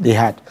that they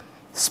had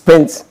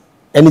spent,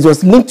 and it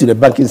was linked to the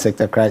banking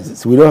sector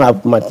crisis. We don't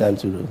have much time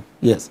to do.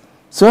 Yes.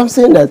 So I'm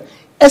saying that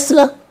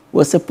ESLA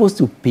was supposed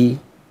to pay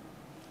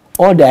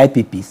all the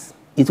IPPs.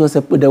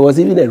 There was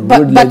even a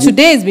road. But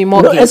today it's been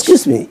mortgaged. No,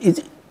 excuse me.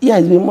 It's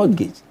been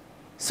mortgaged.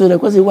 So the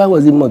question, why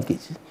was it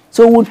mortgaged?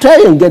 So we'll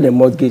try and get the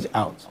mortgage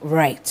out.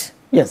 Right.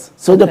 Yes.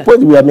 So the point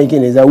we are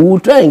making is that we will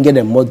try and get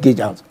the mortgage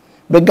out.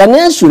 But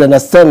Ghanaians should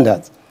understand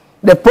that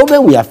the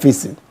problem we are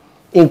facing,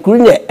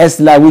 including the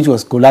ESLA, which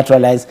was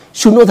collateralized,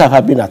 should not have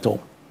happened at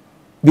all.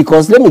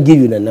 Because let me give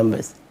you the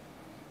numbers.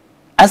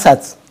 As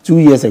at 2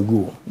 years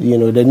ago,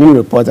 the new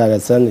report that the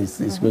Sun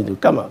is going to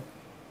come out,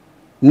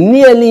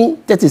 nearly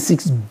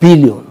 36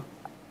 billion,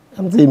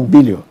 I'm saying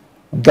billion,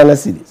 Ghana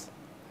cedis,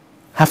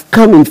 have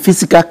come in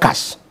physical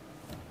cash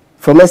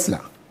from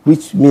ESLA,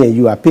 which me and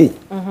you are paying.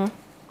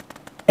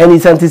 And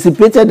it's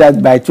anticipated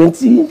that by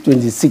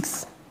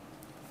 2026,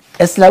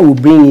 ESLA will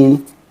bring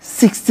in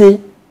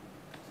 60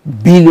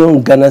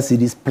 billion Ghana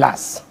cedis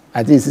plus.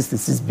 I think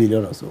 66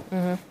 billion or so.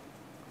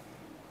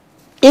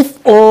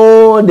 If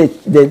all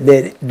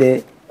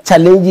the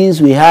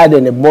challenges we had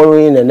and the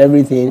borrowing and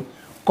everything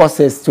cost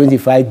us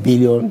 25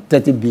 billion,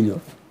 30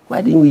 billion,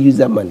 why didn't we use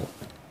that money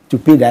to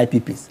pay the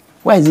IPPs?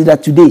 Why is it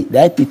that today the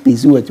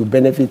IPPs who were to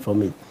benefit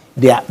from it,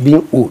 they are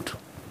being owed?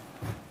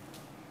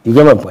 You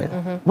get my point?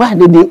 Why are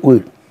they being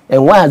owed?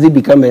 And why has it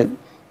become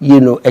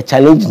a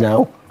challenge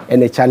now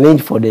and a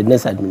challenge for the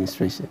next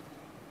administration?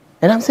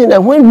 And I'm saying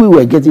that when we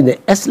were getting the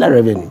ESLA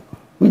revenue,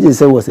 which they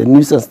said was a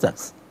nuisance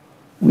tax,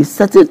 we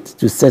started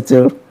to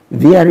settle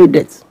VRA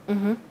debts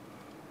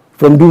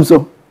from doing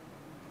so.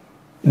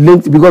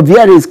 Linked, because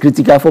VRA is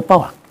critical for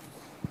power.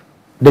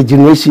 The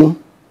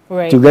generation,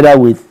 together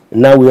with,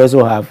 now we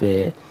also have,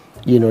 the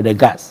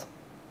gas.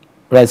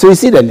 Right, so you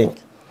see the link.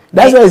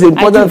 That's why it's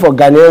important for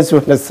Ghanaians to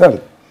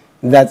understand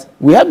that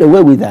we have the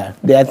wherewithal.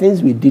 There are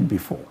things we did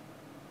before,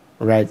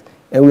 right?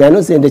 And we are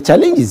not saying the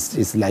challenge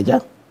is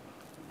larger.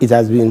 It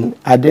has been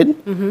added,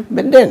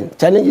 but then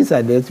challenges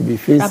are there to be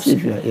faced.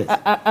 Absolutely.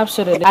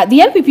 Absolutely. The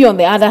NPP, on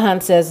the other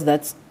hand, says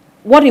that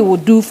what it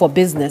would do for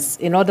business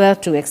in order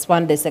to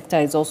expand the sector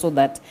is also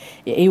that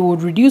it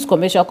would reduce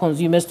commercial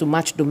consumers to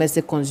match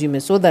domestic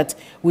consumers so that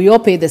we all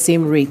pay the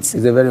same rates.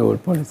 It's a very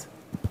old policy.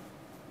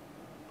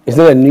 It's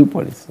not a new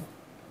policy.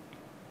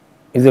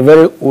 It's a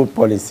very old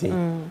policy.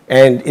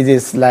 And it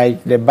is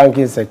like the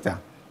banking sector.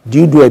 Do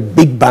you do a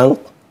big bank,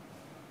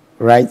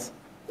 right,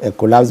 and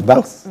collapse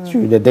banks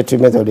to the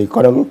detriment of the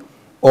economy,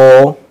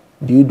 or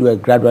do you do a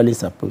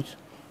gradualist approach,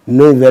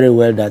 knowing very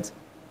well that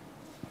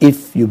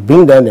if you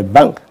bring down a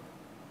bank,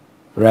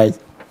 right,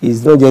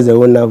 it's not just the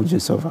owner which will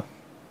suffer.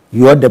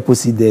 Your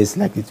deposit there is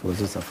likely to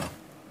also suffer.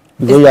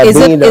 Is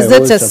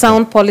it a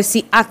sound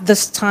policy at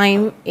this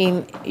time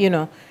in,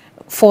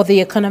 for the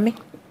economy?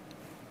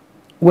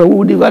 Well, we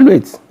would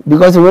evaluate,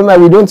 because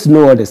remember, we don't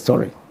know all the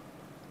story.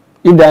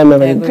 If the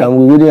IMF came,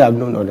 we wouldn't have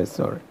known all the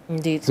story.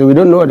 Indeed. So we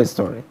don't know all the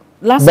story.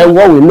 But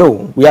what we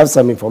know, we have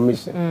some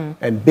information.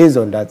 And based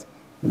on that,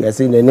 we are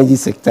saying the energy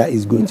sector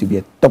is going to be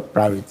a top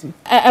priority.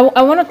 I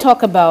want to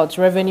talk about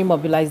revenue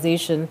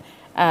mobilization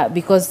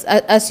because,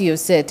 as you have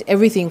said,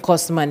 everything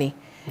costs money.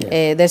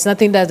 Yeah. There's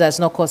nothing that does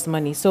not cost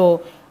money.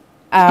 So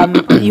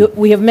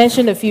we have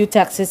mentioned a few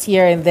taxes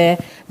here and there.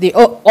 They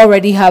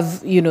already have,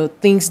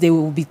 things they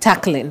will be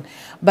tackling.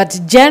 But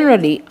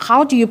generally,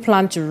 how do you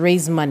plan to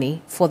raise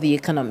money for the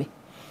economy?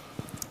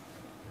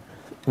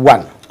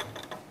 One,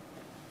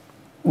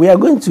 we are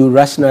going to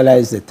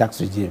rationalize the tax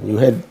regime. You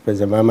heard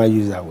President Mama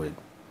use that word.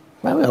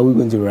 Why are we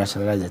going to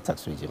rationalize the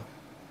tax regime?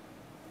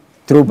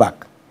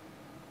 Throwback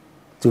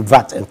to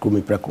VAT and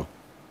Kumi Prekum.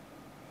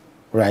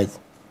 Right?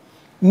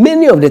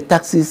 Many of the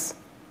taxes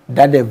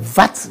that the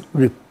VAT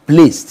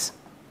replaced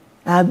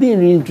are being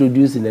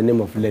reintroduced in the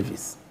name of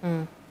levies.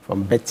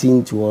 From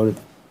betting to all.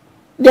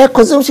 They are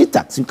consumption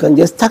tax. You can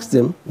just tax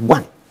them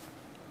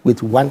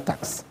with one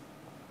tax.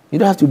 You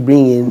don't have to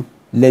bring in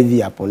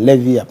levy upon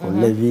levy upon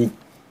levy,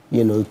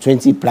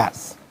 20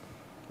 plus,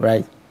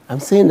 right? I'm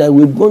saying that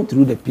we've gone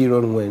through the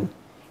period when,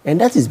 and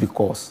that is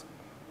because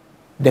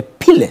the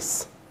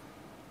pillars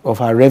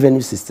of our revenue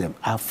system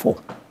are four.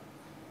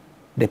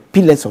 The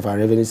pillars of our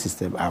revenue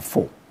system are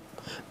four.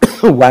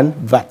 One,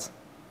 VAT,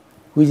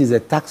 which is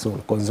a tax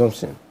on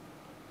consumption.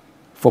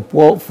 For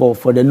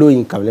the low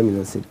income, let me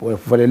not say,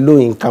 for the low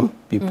income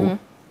people,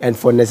 and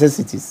for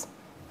necessities,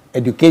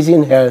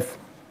 education, health,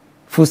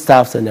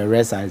 foodstuffs, and the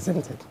rest are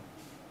exempted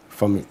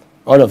from it.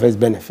 All of us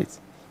benefit,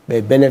 but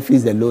it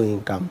benefits the low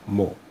income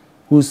more,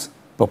 whose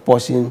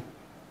proportion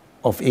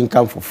of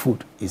income for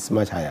food is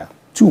much higher.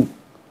 Two,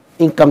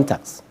 income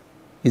tax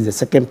is the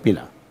second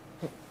pillar,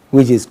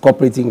 which is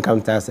corporate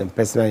income tax and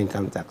personal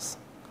income tax.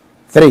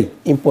 Three,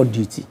 import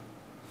duty.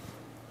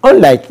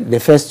 Unlike the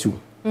first two,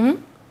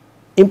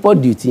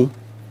 import duty,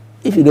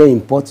 if you don't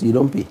import, you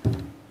don't pay.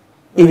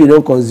 If you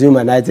don't consume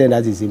an item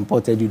that is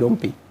imported, you don't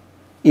pay.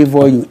 If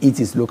all you eat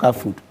is local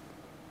food,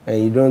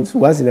 and you don't,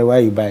 once in a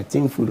while you buy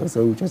tin food or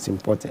something which is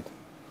imported.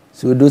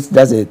 So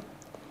that's a,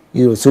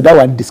 so that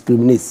one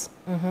discriminates,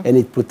 and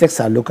it protects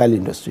our local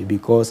industry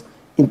because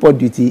import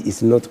duty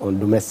is not on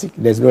domestic.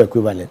 There's no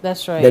equivalent.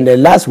 That's right. Then the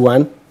last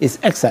one is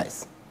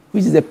excise,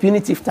 which is a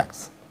punitive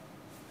tax.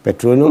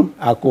 Petroleum,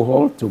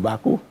 alcohol,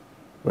 tobacco,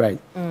 right?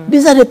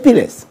 These are the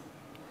pillars.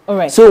 All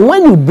right. So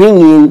when you bring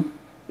in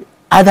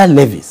other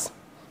levies,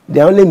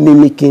 they're only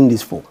mimicking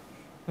these four.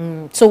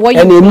 So what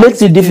and it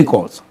makes it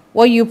difficult.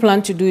 What you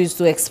plan to do is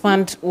to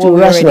expand what to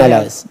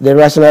rationalize. The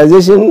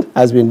rationalization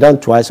has been done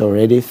twice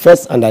already.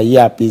 First under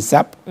ERP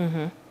SAP.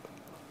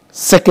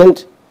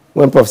 Second,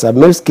 when Professor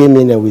Mills came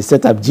in and we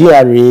set up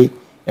GRA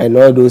and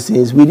all those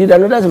things, we did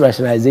another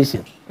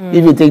rationalization.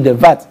 If you take the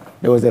VAT,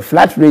 there was a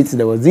flat rate,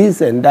 there was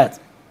this and that.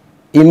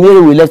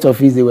 Immediately we left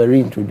office, they were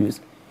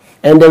reintroduced.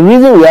 And the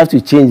reason we have to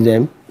change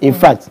them, in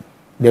fact,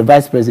 the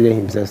Vice President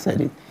himself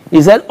said it.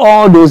 He said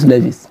all those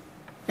levies,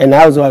 and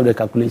I also have the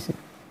calculation,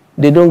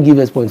 they don't give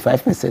us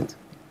 0.5%.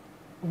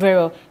 Very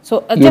well.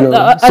 So,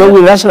 so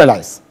we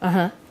rationalize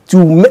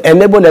to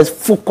enable us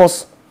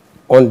focus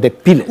on the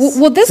pillars.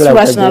 Would this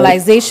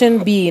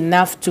rationalization be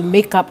enough to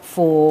make up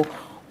for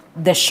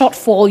the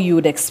shortfall you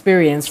would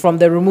experience from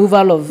the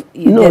removal of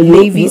the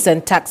levies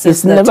and taxes?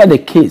 It's never the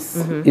case.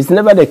 It's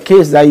never the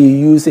case that you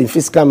use in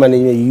fiscal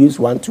management, you use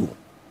one tool.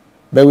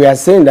 But we are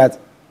saying that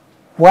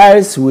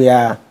whilst we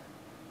are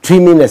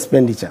trimming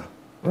expenditure,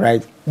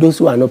 right, those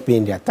who are not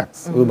paying their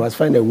tax, we must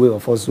find a way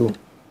of also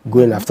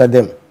going after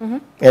them.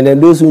 And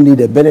then those who need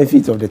the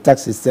benefits of the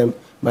tax system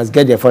must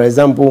get there. For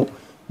example,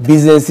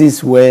 businesses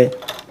who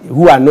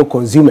are no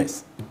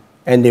consumers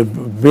and they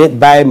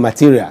buy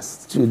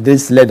materials to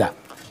this leather,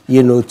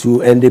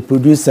 and they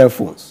produce cell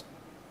phones,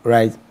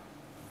 right?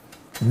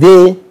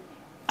 They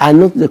are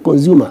not the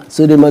consumer,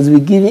 so they must be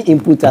given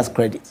input tax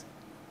credit.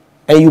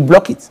 And you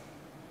block it.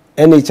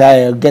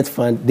 NHI get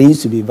fund, they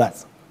used to be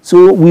VAT.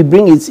 So we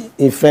bring it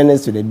in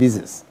fairness to the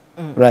business,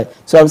 right?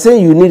 So I'm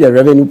saying you need a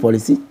revenue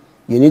policy,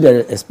 you need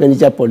an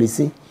expenditure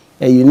policy,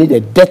 and you need a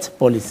debt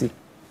policy.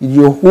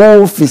 Your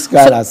whole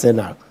fiscal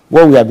arsenal,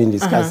 what we have been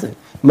discussing,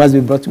 must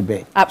be brought to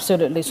bear.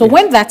 Absolutely. So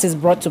when that is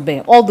brought to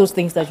bear, all those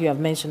things that you have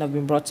mentioned have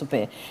been brought to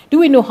bear, do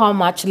we know how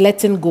much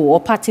letting go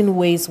or parting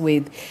ways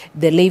with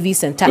the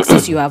levies and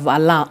taxes you have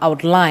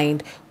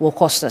outlined will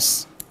cost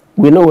us?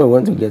 We know where we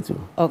want to get to.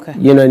 Okay.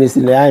 And it's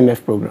in the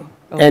IMF program.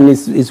 Okay. And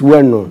it's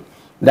well known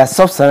that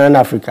sub-Saharan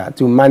Africa,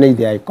 to manage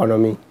their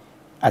economy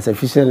as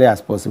efficiently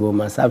as possible,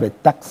 must have a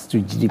tax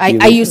to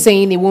GDP. Are you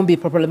saying it won't be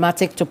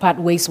problematic to part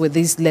ways with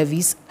these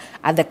levies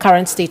at the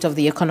current state of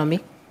the economy?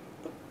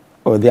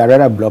 Or they are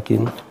rather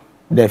blocking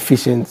the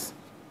efficient,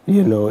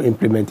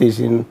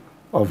 implementation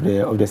of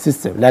the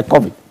system, like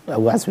COVID,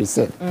 as we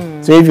said.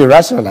 So if you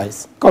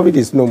rationalize, COVID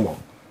is no more.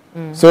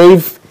 So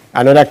if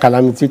another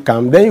calamity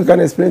comes, then you can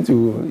explain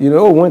to,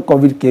 when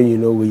COVID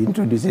came, we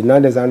introduced it. Now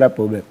there's another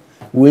problem.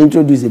 We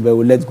introduce it, but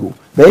we let go.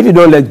 But if you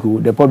don't let go,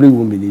 the public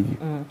won't believe you.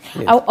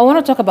 Yes. I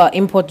want to talk about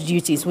import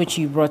duties, which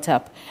you brought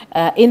up.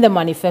 In the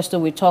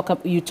manifesto, you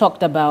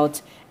talked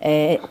about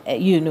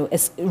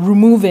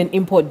removing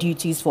import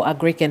duties for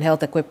agri and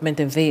health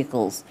equipment and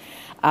vehicles.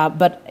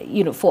 But,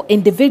 for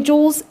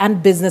individuals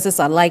and businesses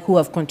alike who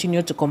have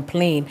continued to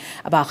complain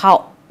about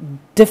how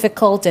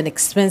difficult and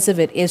expensive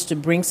it is to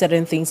bring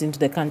certain things into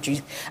the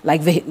country,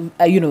 like,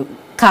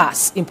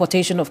 cars,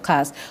 importation of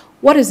cars,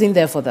 what is in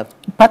there for them?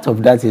 Part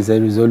of that is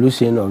a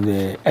resolution of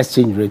the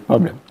exchange rate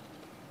problem.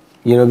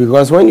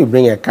 Because when you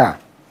bring a car,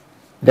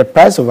 the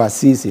price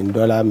overseas in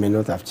dollar may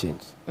not have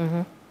changed.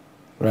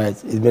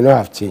 Right? It may not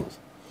have changed.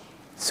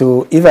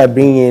 So if I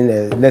bring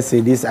in, let's say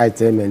this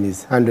item and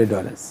it's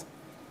 $100,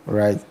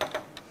 right?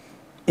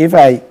 If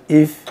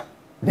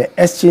the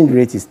exchange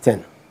rate is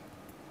 10,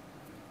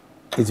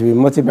 it will be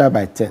multiplied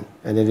by 10,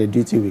 and then the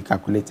duty will be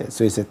calculated.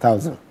 So it's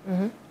 1,000.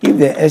 If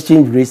the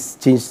exchange rate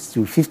changes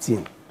to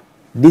 15,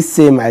 this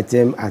same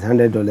item at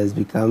 $100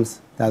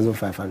 becomes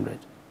 1,500.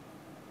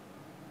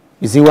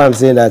 You see what I'm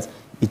saying? That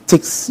it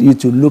takes you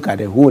to look at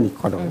the whole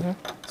economy.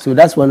 So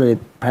that's one of the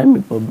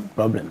primary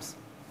problems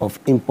of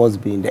imports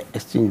being the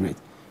exchange rate.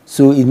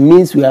 So it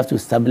means we have to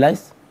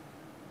stabilize,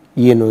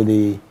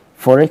 the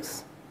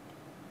forex,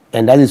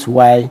 and that is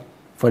why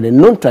for the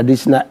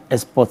non-traditional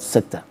export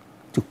sector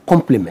to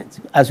complement,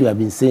 as we have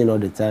been saying all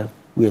the time,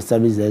 we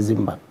established the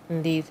Exim Bank.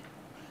 Indeed.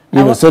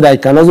 So that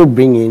it can also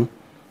bring in,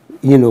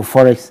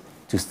 forex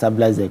to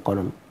stabilize the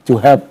economy, to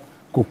help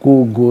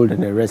cocoa, gold,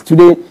 and the rest.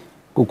 Today,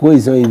 cocoa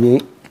is not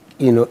even,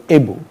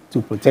 able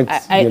to protect.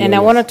 I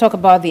want to talk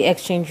about the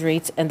exchange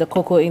rate and the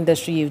cocoa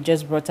industry you've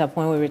just brought up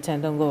when we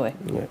return. Don't go away.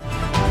 Yeah.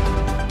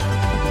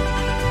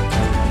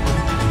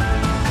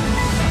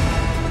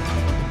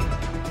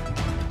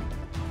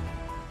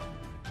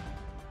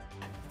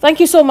 Thank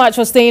you so much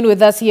for staying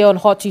with us here on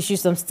Hot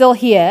Issues. I'm still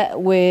here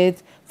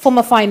with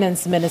former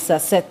Finance Minister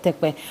Seth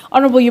Terkper.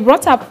 Honorable, you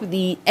brought up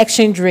the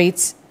exchange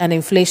rates and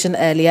inflation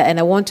earlier, and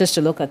I want us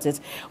to look at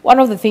it. One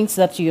of the things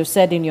that you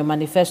said in your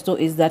manifesto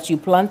is that you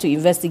plan to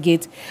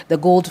investigate the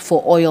gold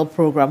for oil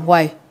program.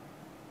 Why?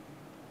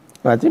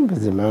 Well, I think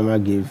President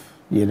Mahama gave,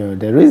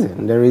 the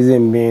reason. The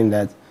reason being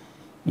that,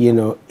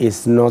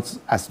 it's not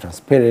as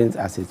transparent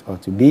as it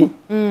ought to be.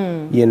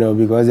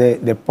 Because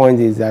the point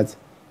is that,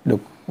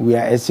 look, we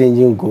are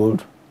exchanging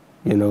gold,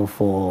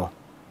 for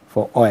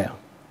oil.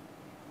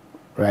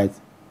 Right?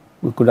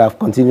 We could have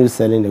continued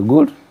selling the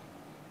gold,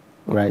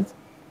 right?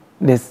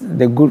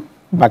 The gold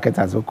market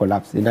has all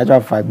collapsed. In actual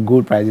fact,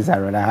 gold prices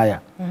are rather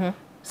higher.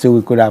 So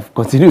we could have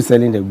continued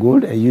selling the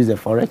gold and use the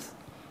forex.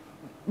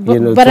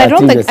 But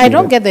I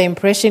don't get the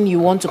impression you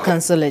want to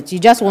cancel it. You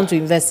just want to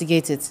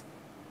investigate it.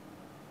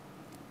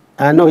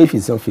 I know if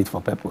it's not fit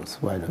for purpose,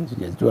 why don't you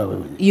just do away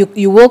with it?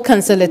 You will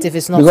cancel it if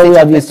it's not fit for purpose.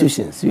 Because we have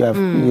institutions. You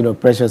have,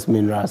 precious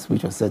minerals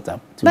which are set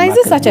up to. But is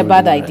it such a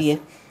bad idea?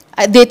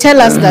 They tell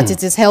us that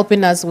it is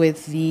helping us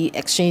with the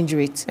exchange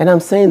rate. And I'm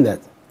saying that,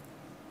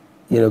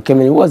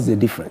 Kemini, what's the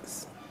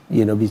difference,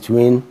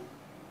 between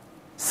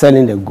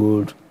selling the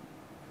gold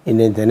in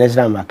the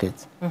international market,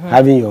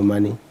 having your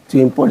money, to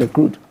import the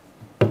crude?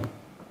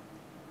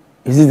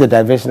 Is this the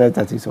diversionary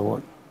tactics or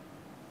what?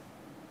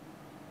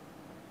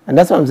 And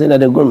that's why I'm saying that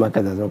the gold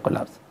market has not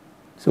collapsed.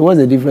 So what's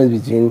the difference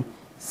between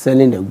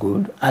selling the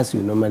gold as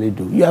you normally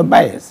do? You are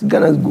buyers.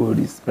 Ghana's gold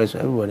is special.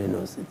 Everybody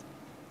knows it.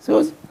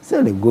 So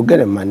sell the gold, get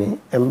the money,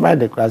 and buy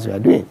the class you are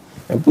doing,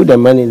 and put the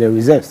money in the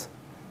reserves.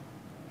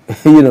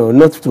 You know,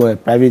 not to a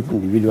private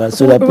individual,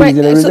 so that put it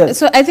in the reserves.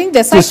 So I think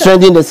the cycle, to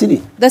strengthen the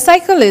city. The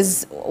cycle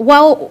is,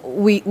 while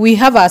we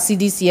have our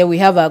CDs here, we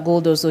have our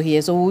gold also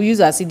here, so we'll use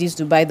our CDs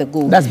to buy the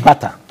gold. That's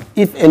butter.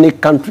 If any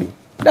country,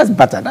 that's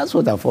butter. That's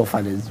what our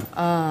forefathers do.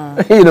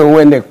 You know,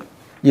 when the,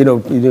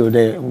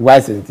 the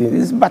whites and things,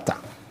 it's butter.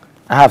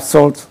 I have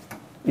salt.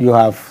 You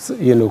have,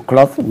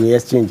 cloth. We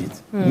exchange it.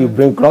 You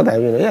bring cloth.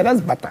 Yeah, that's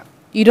butter.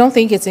 You don't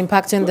think it's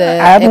impacting the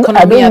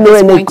economy at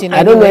this point in any way?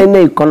 I don't know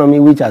any economy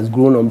which has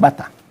grown on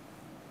butter.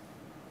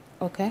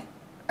 Okay.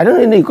 I don't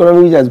know any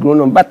economy which has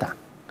grown on butter.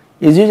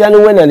 It's usually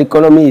when an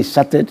economy is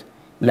shattered,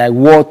 like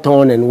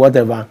war-torn and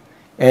whatever,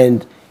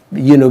 and,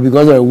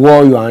 because of a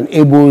war, you are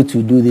unable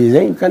to do this,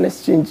 then you can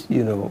exchange,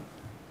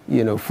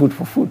 food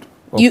for food,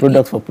 or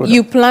product for product.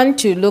 You plan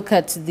to look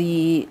at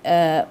the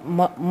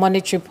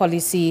monetary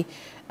policy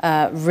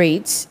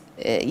rates,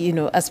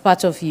 as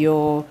part of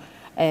your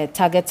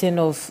targeting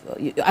of,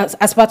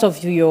 as part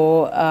of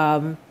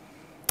your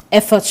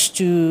efforts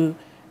to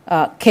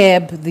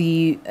curb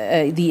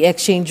the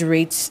exchange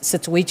rate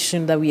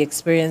situation that we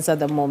experience at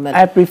the moment?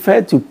 I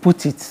prefer to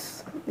put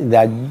it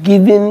that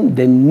given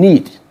the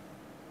need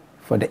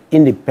for the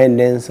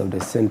independence of the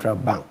central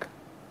bank,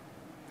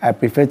 I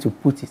prefer to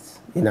put it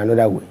in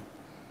another way.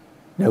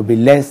 There will be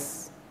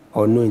less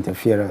or no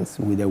interference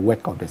with the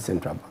work of the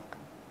central bank.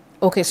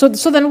 Okay, so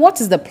then what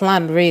is the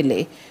plan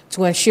really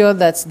to ensure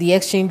that the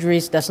exchange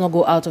rate does not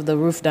go out of the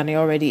roof than it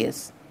already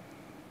is?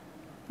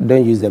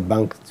 Don't use the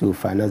bank to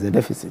finance the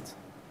deficit.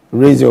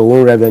 Raise your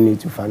own revenue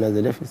to finance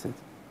the deficit.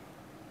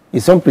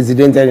 It's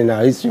unprecedented in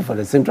our history for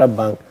the central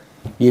bank,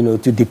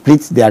 to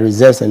deplete their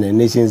reserves and the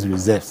nation's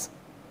reserves,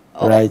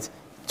 right?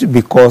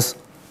 Because,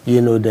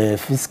 the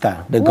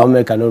fiscal, the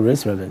government cannot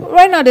raise revenue.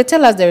 Right now, they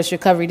tell us there is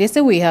recovery. They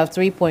say we have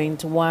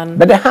 3.1.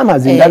 But the harm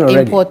has been done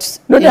already.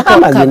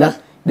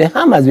 The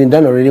harm has been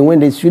done already when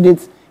they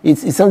shouldn't.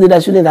 It's something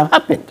that shouldn't have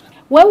happened.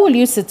 Where will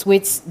you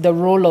situate the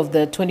role of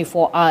the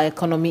 24-hour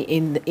economy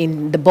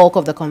in the bulk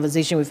of the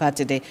conversation we've had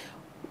today?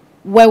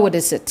 Where would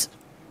it sit?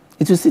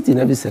 It will sit in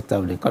every sector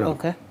of the economy.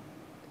 Okay.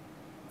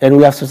 And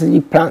we have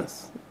strategic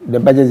plans. The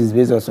budget is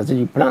based on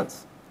strategic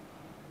plans.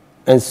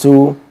 And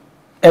so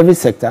every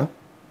sector,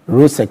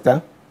 road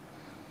sector,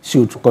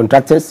 should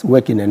contractors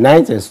work in the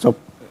night and stop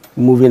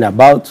moving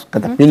about,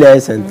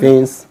 caterpillars and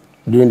things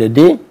during the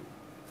day.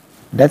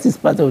 That is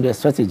part of their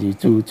strategy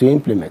to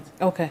implement.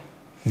 Okay.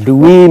 Do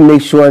we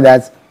make sure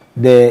that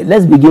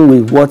let's begin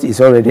with what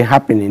is already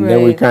happening,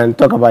 then we can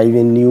talk about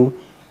even new.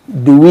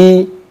 Do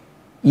we,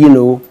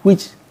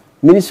 which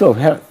Ministry of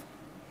Health,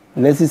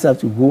 nurses have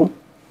to go,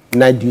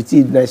 night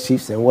duty, night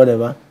shifts and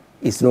whatever,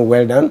 it's not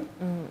well done.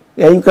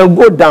 And you can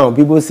go down,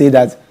 people say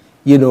that,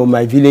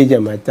 my village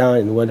and my town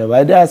and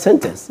whatever, there are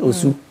centers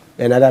also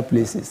and other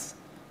places,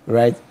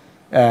 right?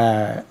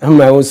 My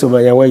own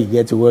Somalia, where you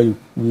get to where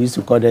we used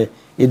to call it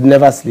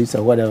never sleeps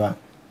or whatever,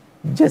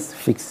 just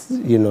fix,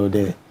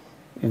 the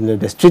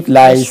street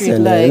lights the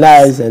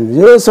lights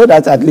and, so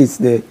that at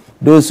least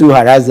those who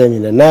harass them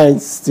in the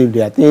night steal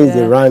their things,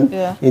 they run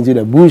into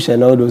the bush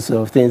and all those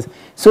sort of things.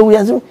 So we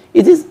assume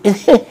it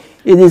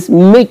is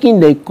making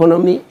the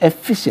economy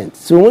efficient.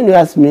 So when you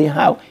ask me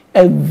how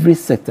every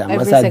sector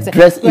must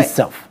address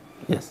itself,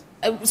 yes.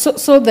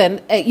 So then,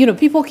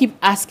 people keep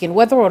asking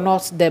whether or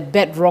not the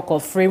bedrock or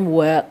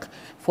framework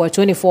for a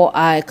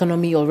 24-hour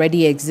economy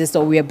already exists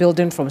or we are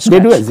building from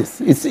scratch. They do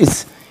exist.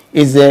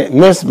 It's the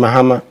Ms.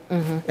 Mahama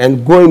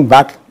and going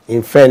back,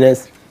 in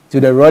fairness, to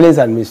the Rawlings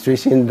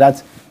administration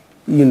that,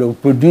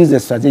 produced a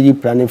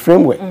strategic planning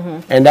framework.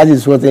 And that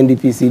is what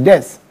NDPC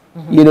does.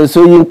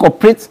 So you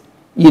incorporate,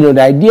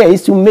 the idea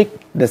is to make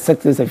the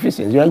sectors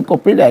efficient. You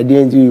incorporate the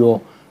idea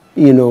into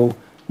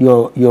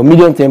your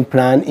medium-term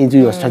plan, into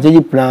your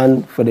strategic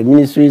plan for the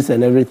ministries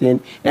and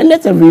everything, and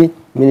let every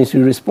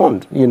ministry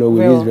respond, with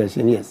this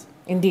version, yes.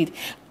 Indeed.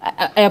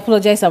 I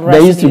apologize, I'm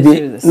rushing you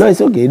through this. No,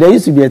 it's okay. There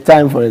used to be a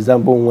time, for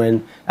example,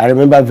 when, I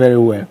remember very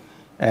well,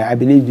 I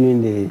believe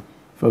during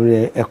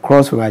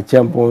across from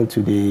Achampon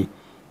to the,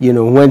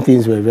 when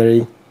things were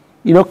very,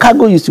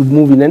 cargo used to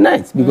move in the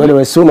night because there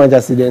were so much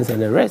accidents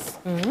and the rest,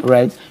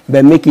 right?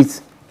 But make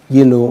it,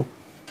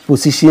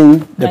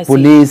 position the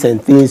police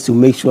and things to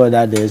make sure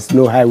that there's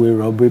no highway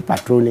robbery,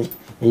 patrolling,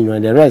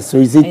 and the rest. So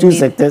you see two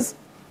sectors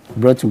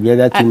brought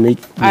together to make...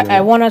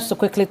 I want us to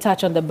quickly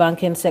touch on the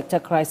banking sector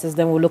crisis,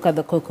 then we'll look at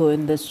the cocoa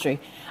industry.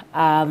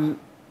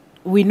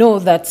 We know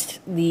that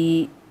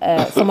the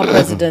former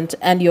president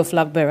and your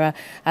flag bearer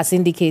has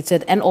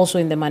indicated, and also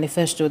in the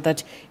manifesto,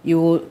 that you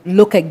will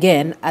look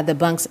again at the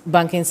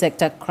banking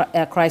sector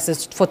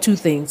crisis for two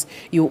things.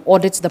 You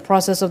audit the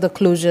process of the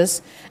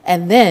closures,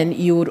 and then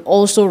you would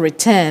also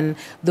return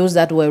those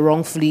that were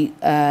wrongfully,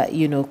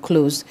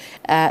 closed.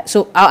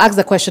 So I'll ask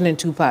the question in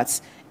two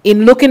parts.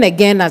 In looking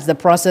again at the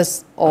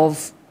process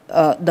of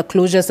the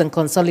closures and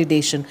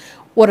consolidation,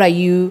 what are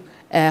you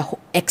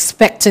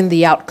expecting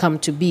the outcome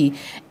to be?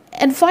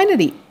 And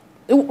finally,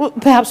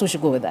 perhaps we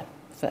should go with that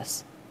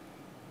first.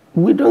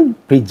 We don't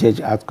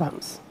prejudge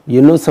outcomes.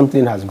 You know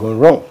something has gone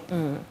wrong.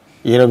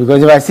 You know,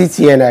 because if I sit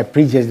here and I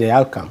prejudge the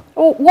outcome.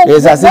 Oh, what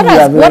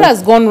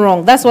has gone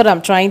wrong? That's what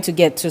I'm trying to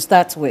get to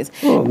start with.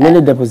 Oh,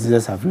 many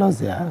depositors have lost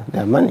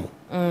their money.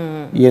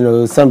 You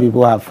know, some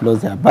people have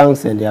lost their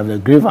banks and they have a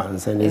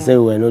grievance and they say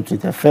we're not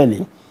treated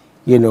fairly.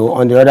 You know,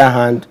 on the other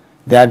hand,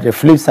 the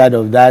flip side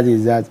of that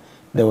is that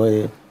there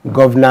were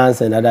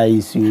governance and other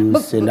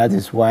issues, and that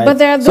is why.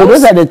 So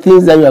those are the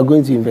things that we are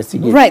going to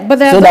investigate. Right, but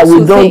there are those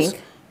who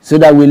think, so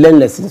that we learn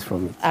lessons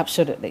from it.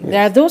 Absolutely. Yes.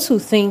 There are those who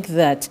think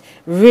that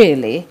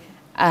really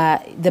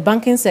the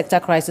banking sector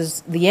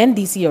crisis, the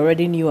NDC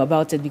already knew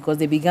about it because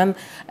they began,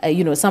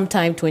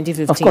 sometime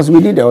 2015. Of course,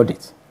 we did the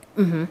audit.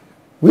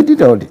 We did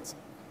the audit.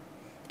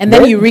 And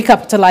then you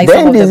recapitalized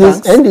some of the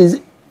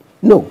banks?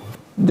 No,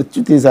 the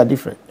two things are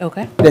different.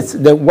 Okay.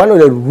 One of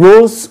the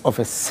roles of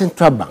a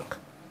central bank,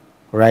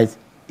 right,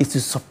 is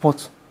to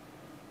support,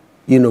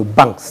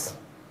 banks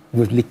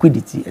with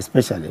liquidity,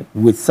 especially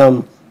with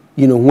some,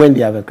 when they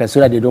have a crisis, so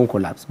that they don't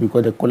collapse,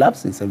 because the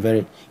collapse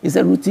is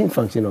a routine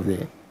function of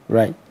the,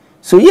 right?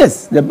 So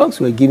yes, the banks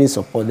were giving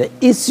support. The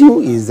issue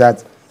is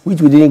that,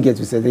 which we didn't get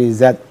to say, is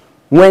that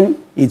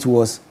when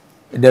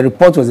the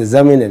report was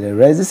examined and the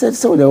rest, they said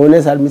some of the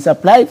owners had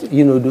misapplied,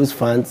 those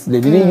funds.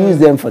 They didn't use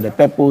them for the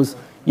purpose,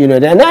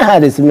 and I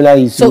had a similar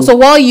issue. So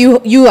while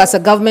you as a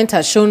government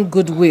has shown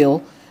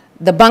goodwill,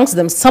 the banks,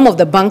 some of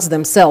the banks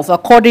themselves,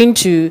 according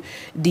to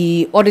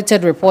the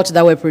audited reports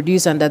that were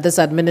produced under this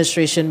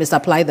administration,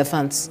 misapplied the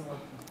funds.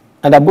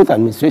 Under both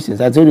administrations.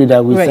 I told you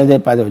that we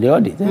started part of the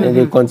audit and then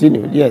they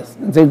continued. Yes.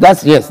 So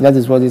that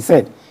is what they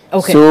said.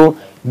 Okay. So,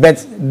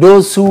 but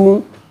those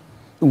who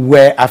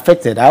were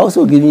affected are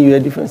also giving you a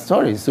different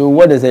story. So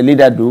what does a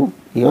leader do?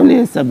 He only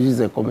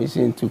establishes a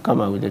commission to come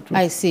out with the truth.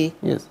 I see.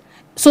 Yes.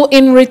 So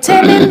in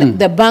returning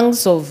the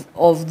banks of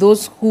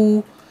those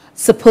who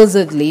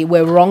supposedly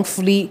were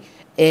wrongfully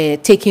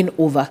taken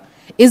over,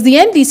 is the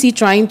NDC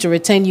trying to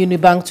return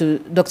Unibank to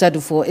Dr.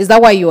 Dufour? Is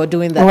that why you are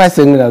doing that? Why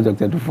saying that,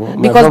 Dr. Dufour?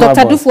 Because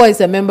Dr. Dufour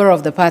is a member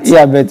of the party.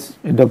 Yeah, but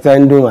Dr.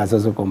 Ndong has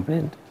also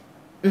complained.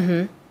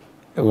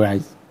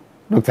 Right.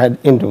 Dr.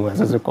 Ndong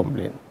has also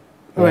complained.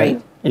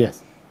 Right.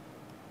 Yes.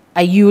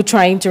 Are you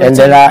trying to return? And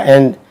there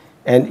are,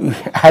 and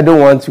I don't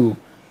want to,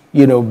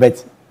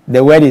 but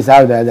the word is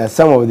out there that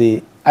some of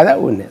the other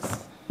owners,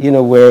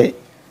 were,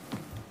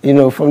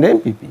 from the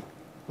NPP. Right.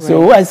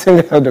 So why saying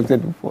that, Dr.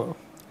 Dufour?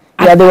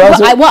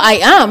 I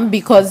am,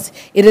 because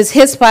it is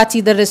his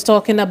party that is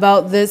talking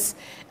about this.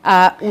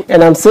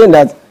 And I'm saying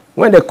that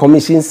when the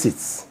commission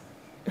sits,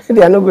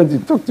 they are not going to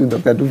talk to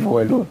Dr.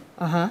 Dufour alone.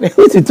 They're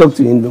going to talk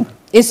to Ndong.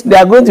 They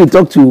are going to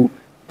talk to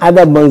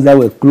other banks that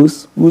were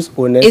close, whose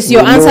owners... Is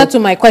your answer to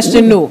my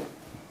question no?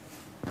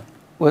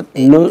 What?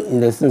 No,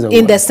 in the sense of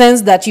in the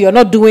sense that you are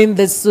not doing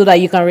this so that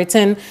you can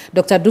return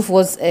Dr.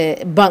 Dufour's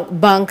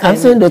bank. I'm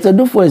saying Dr.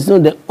 Dufour is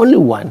not the only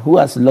one who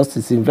has lost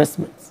his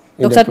investments.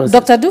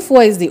 Dr.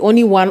 Dufour is the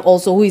only one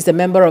also who is a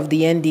member of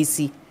the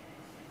NDC.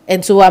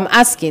 And so I'm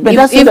asking... But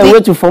that's not the way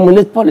to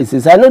formulate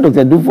policies. I know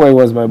Dr. Dufour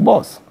was my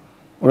boss,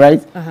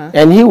 right?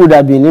 And he would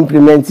have been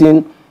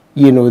implementing,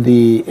 he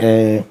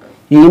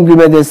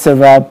implemented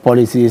several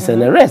policies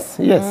and the rest,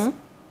 yes.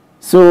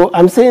 So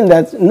I'm saying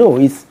that, no,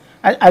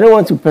 I don't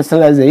want to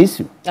personalize the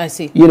issue. I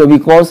see.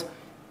 Because,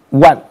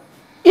 one,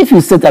 if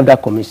you set up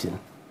that commission,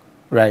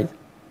 right,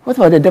 what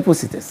about the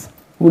depositors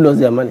who lost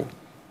their money?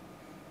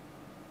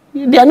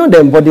 They are not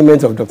the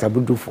embodiment of Dr.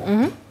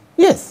 Dufour.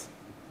 Yes.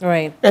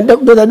 Right. And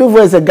Dr.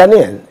 Dufour is a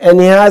Ghanaian, and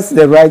he has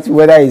the right,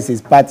 whether it's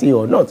his party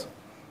or not,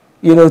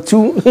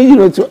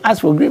 to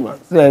ask for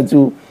grievance,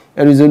 to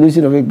a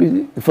resolution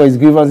of for his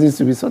grievances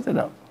to be sorted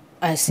out.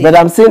 I see. But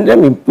I'm saying, let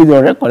me put it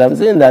on record, I'm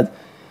saying that,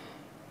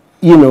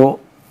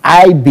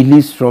 I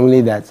believe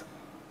strongly that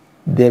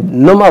the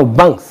number of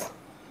banks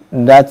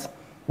that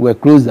were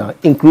closed down,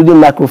 including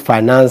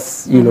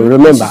microfinance,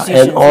 remember,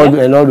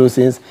 and all those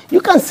things,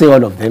 you can't say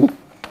all of them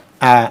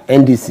are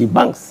NDC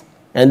banks,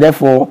 and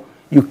therefore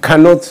you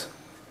cannot,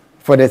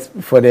 for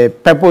the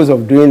purpose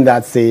of doing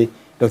that, say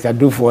Dr.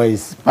 Dufour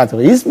is part of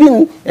it. He's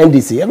been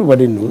NDC.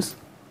 Everybody knows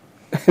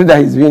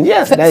that he's been.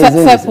 Yes,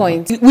 fair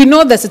point. We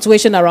know the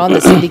situation around the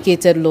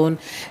syndicated loan,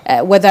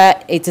 whether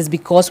it is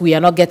because we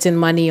are not getting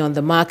money on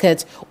the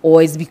market,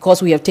 or it's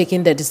because we have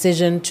taken the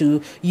decision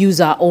to use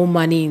our own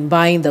money in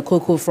buying the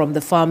cocoa from the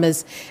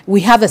farmers.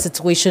 We have a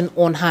situation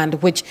on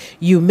hand which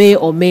you may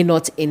or may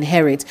not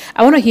inherit.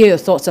 I want to hear your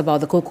thoughts about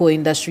the cocoa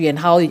industry and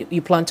how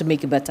you plan to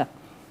make it better.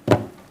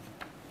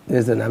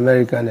 There's an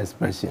American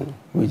expression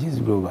which is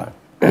global.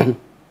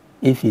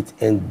 If it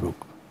ain't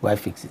broke, why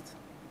fix it?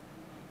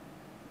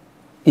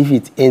 If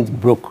it ain't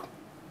broke,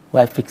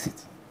 why fix it?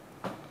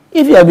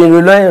 If you have been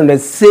relying on the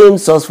same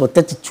source for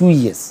 32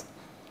 years,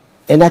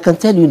 and I can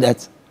tell you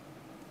that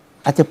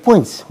at a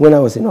point when I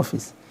was in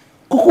office,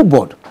 Cocoa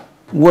Board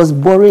was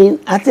borrowing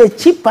at a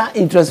cheaper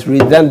interest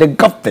rate than the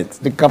government.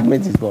 The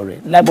government is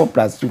borrowing, LIBOR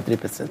plus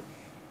 2-3%.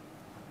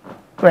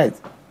 Right.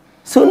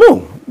 So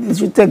no, you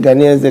should tell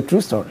Ghanaians the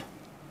true story.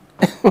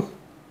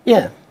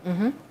 Yeah.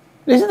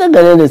 The Eastern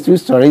Ghanaian is true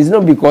story. It's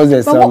not because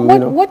there's some,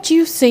 what do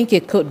you think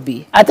it could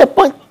be? At a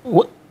point,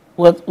 what?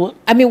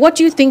 I mean, what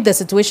do you think the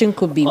situation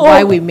could be?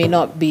 Why we may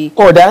not be?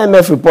 Oh, the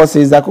IMF report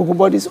says that Cocoa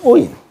Board is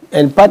owing.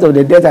 And part of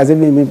the debt has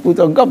even been put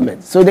on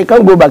government. So they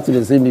can't go back to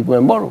the same people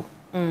and borrow.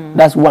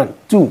 That's one.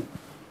 Two,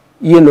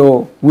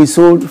 we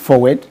sold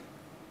forward.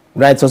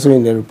 Right, also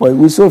in the report,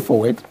 we sold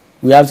forward.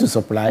 We have to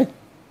supply.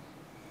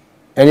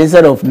 And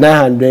instead of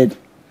 900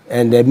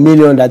 and a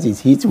million that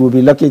is hit, we'll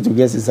be lucky to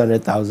get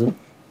 600,000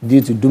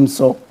 due to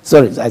Dumso.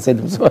 Sorry, I said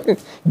Dumso.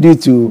 Due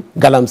to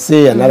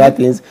Galamsey and other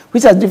things,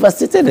 which has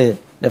devastated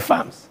the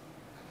farms.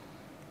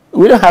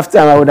 We don't have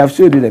time. I would have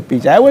showed you the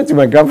picture. I went to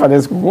my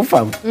grandfather's cocoa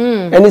farm,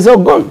 and it's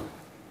all gone.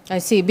 I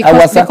see.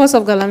 Because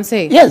of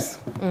Galamsey? Yes.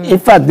 In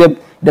fact,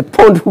 the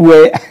pond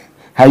where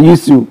I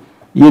used to,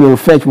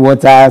 fetch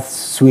water,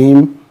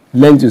 swim,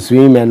 learn to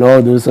swim and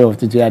all those sort of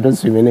things. I don't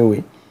swim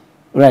anyway.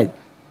 Right.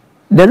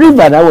 The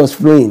river that was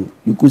flowing,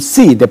 you could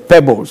see the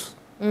pebbles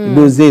in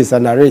those days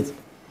and narrate.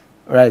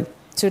 Right.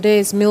 Today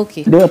it's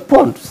milky. They were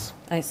ponds.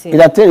 I see. It's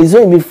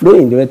not even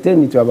flowing. They were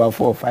turning into about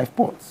 4 or 5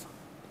 ponds.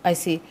 I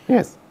see.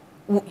 Yes.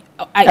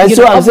 And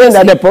so I'm saying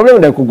that the problem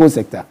with the cocoa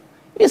sector,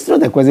 it's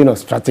not a question of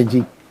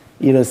strategy.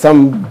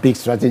 Some big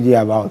strategy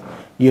about,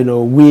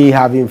 we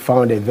having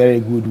found a very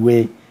good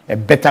way, a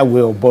better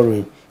way of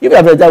borrowing. If you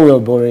have a better way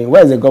of borrowing,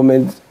 why is the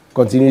government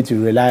continue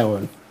to rely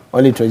on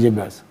only treasury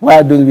bills?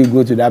 Why don't we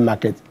go to that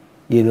market,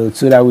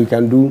 so that we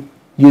can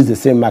use the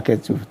same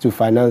market to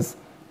finance,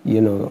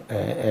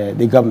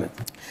 the government?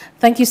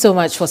 Thank you so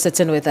much for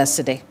sitting with us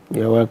today.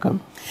 You're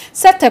welcome.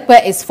 Seth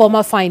Terkper is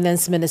former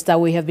finance minister.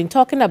 We have been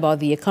talking about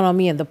the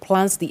economy and the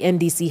plans the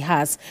NDC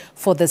has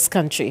for this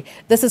country.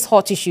 This is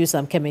Hot Issues.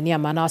 I'm Kemini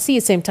Amana. I'll see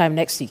you same time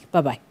next week.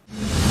 Bye-bye.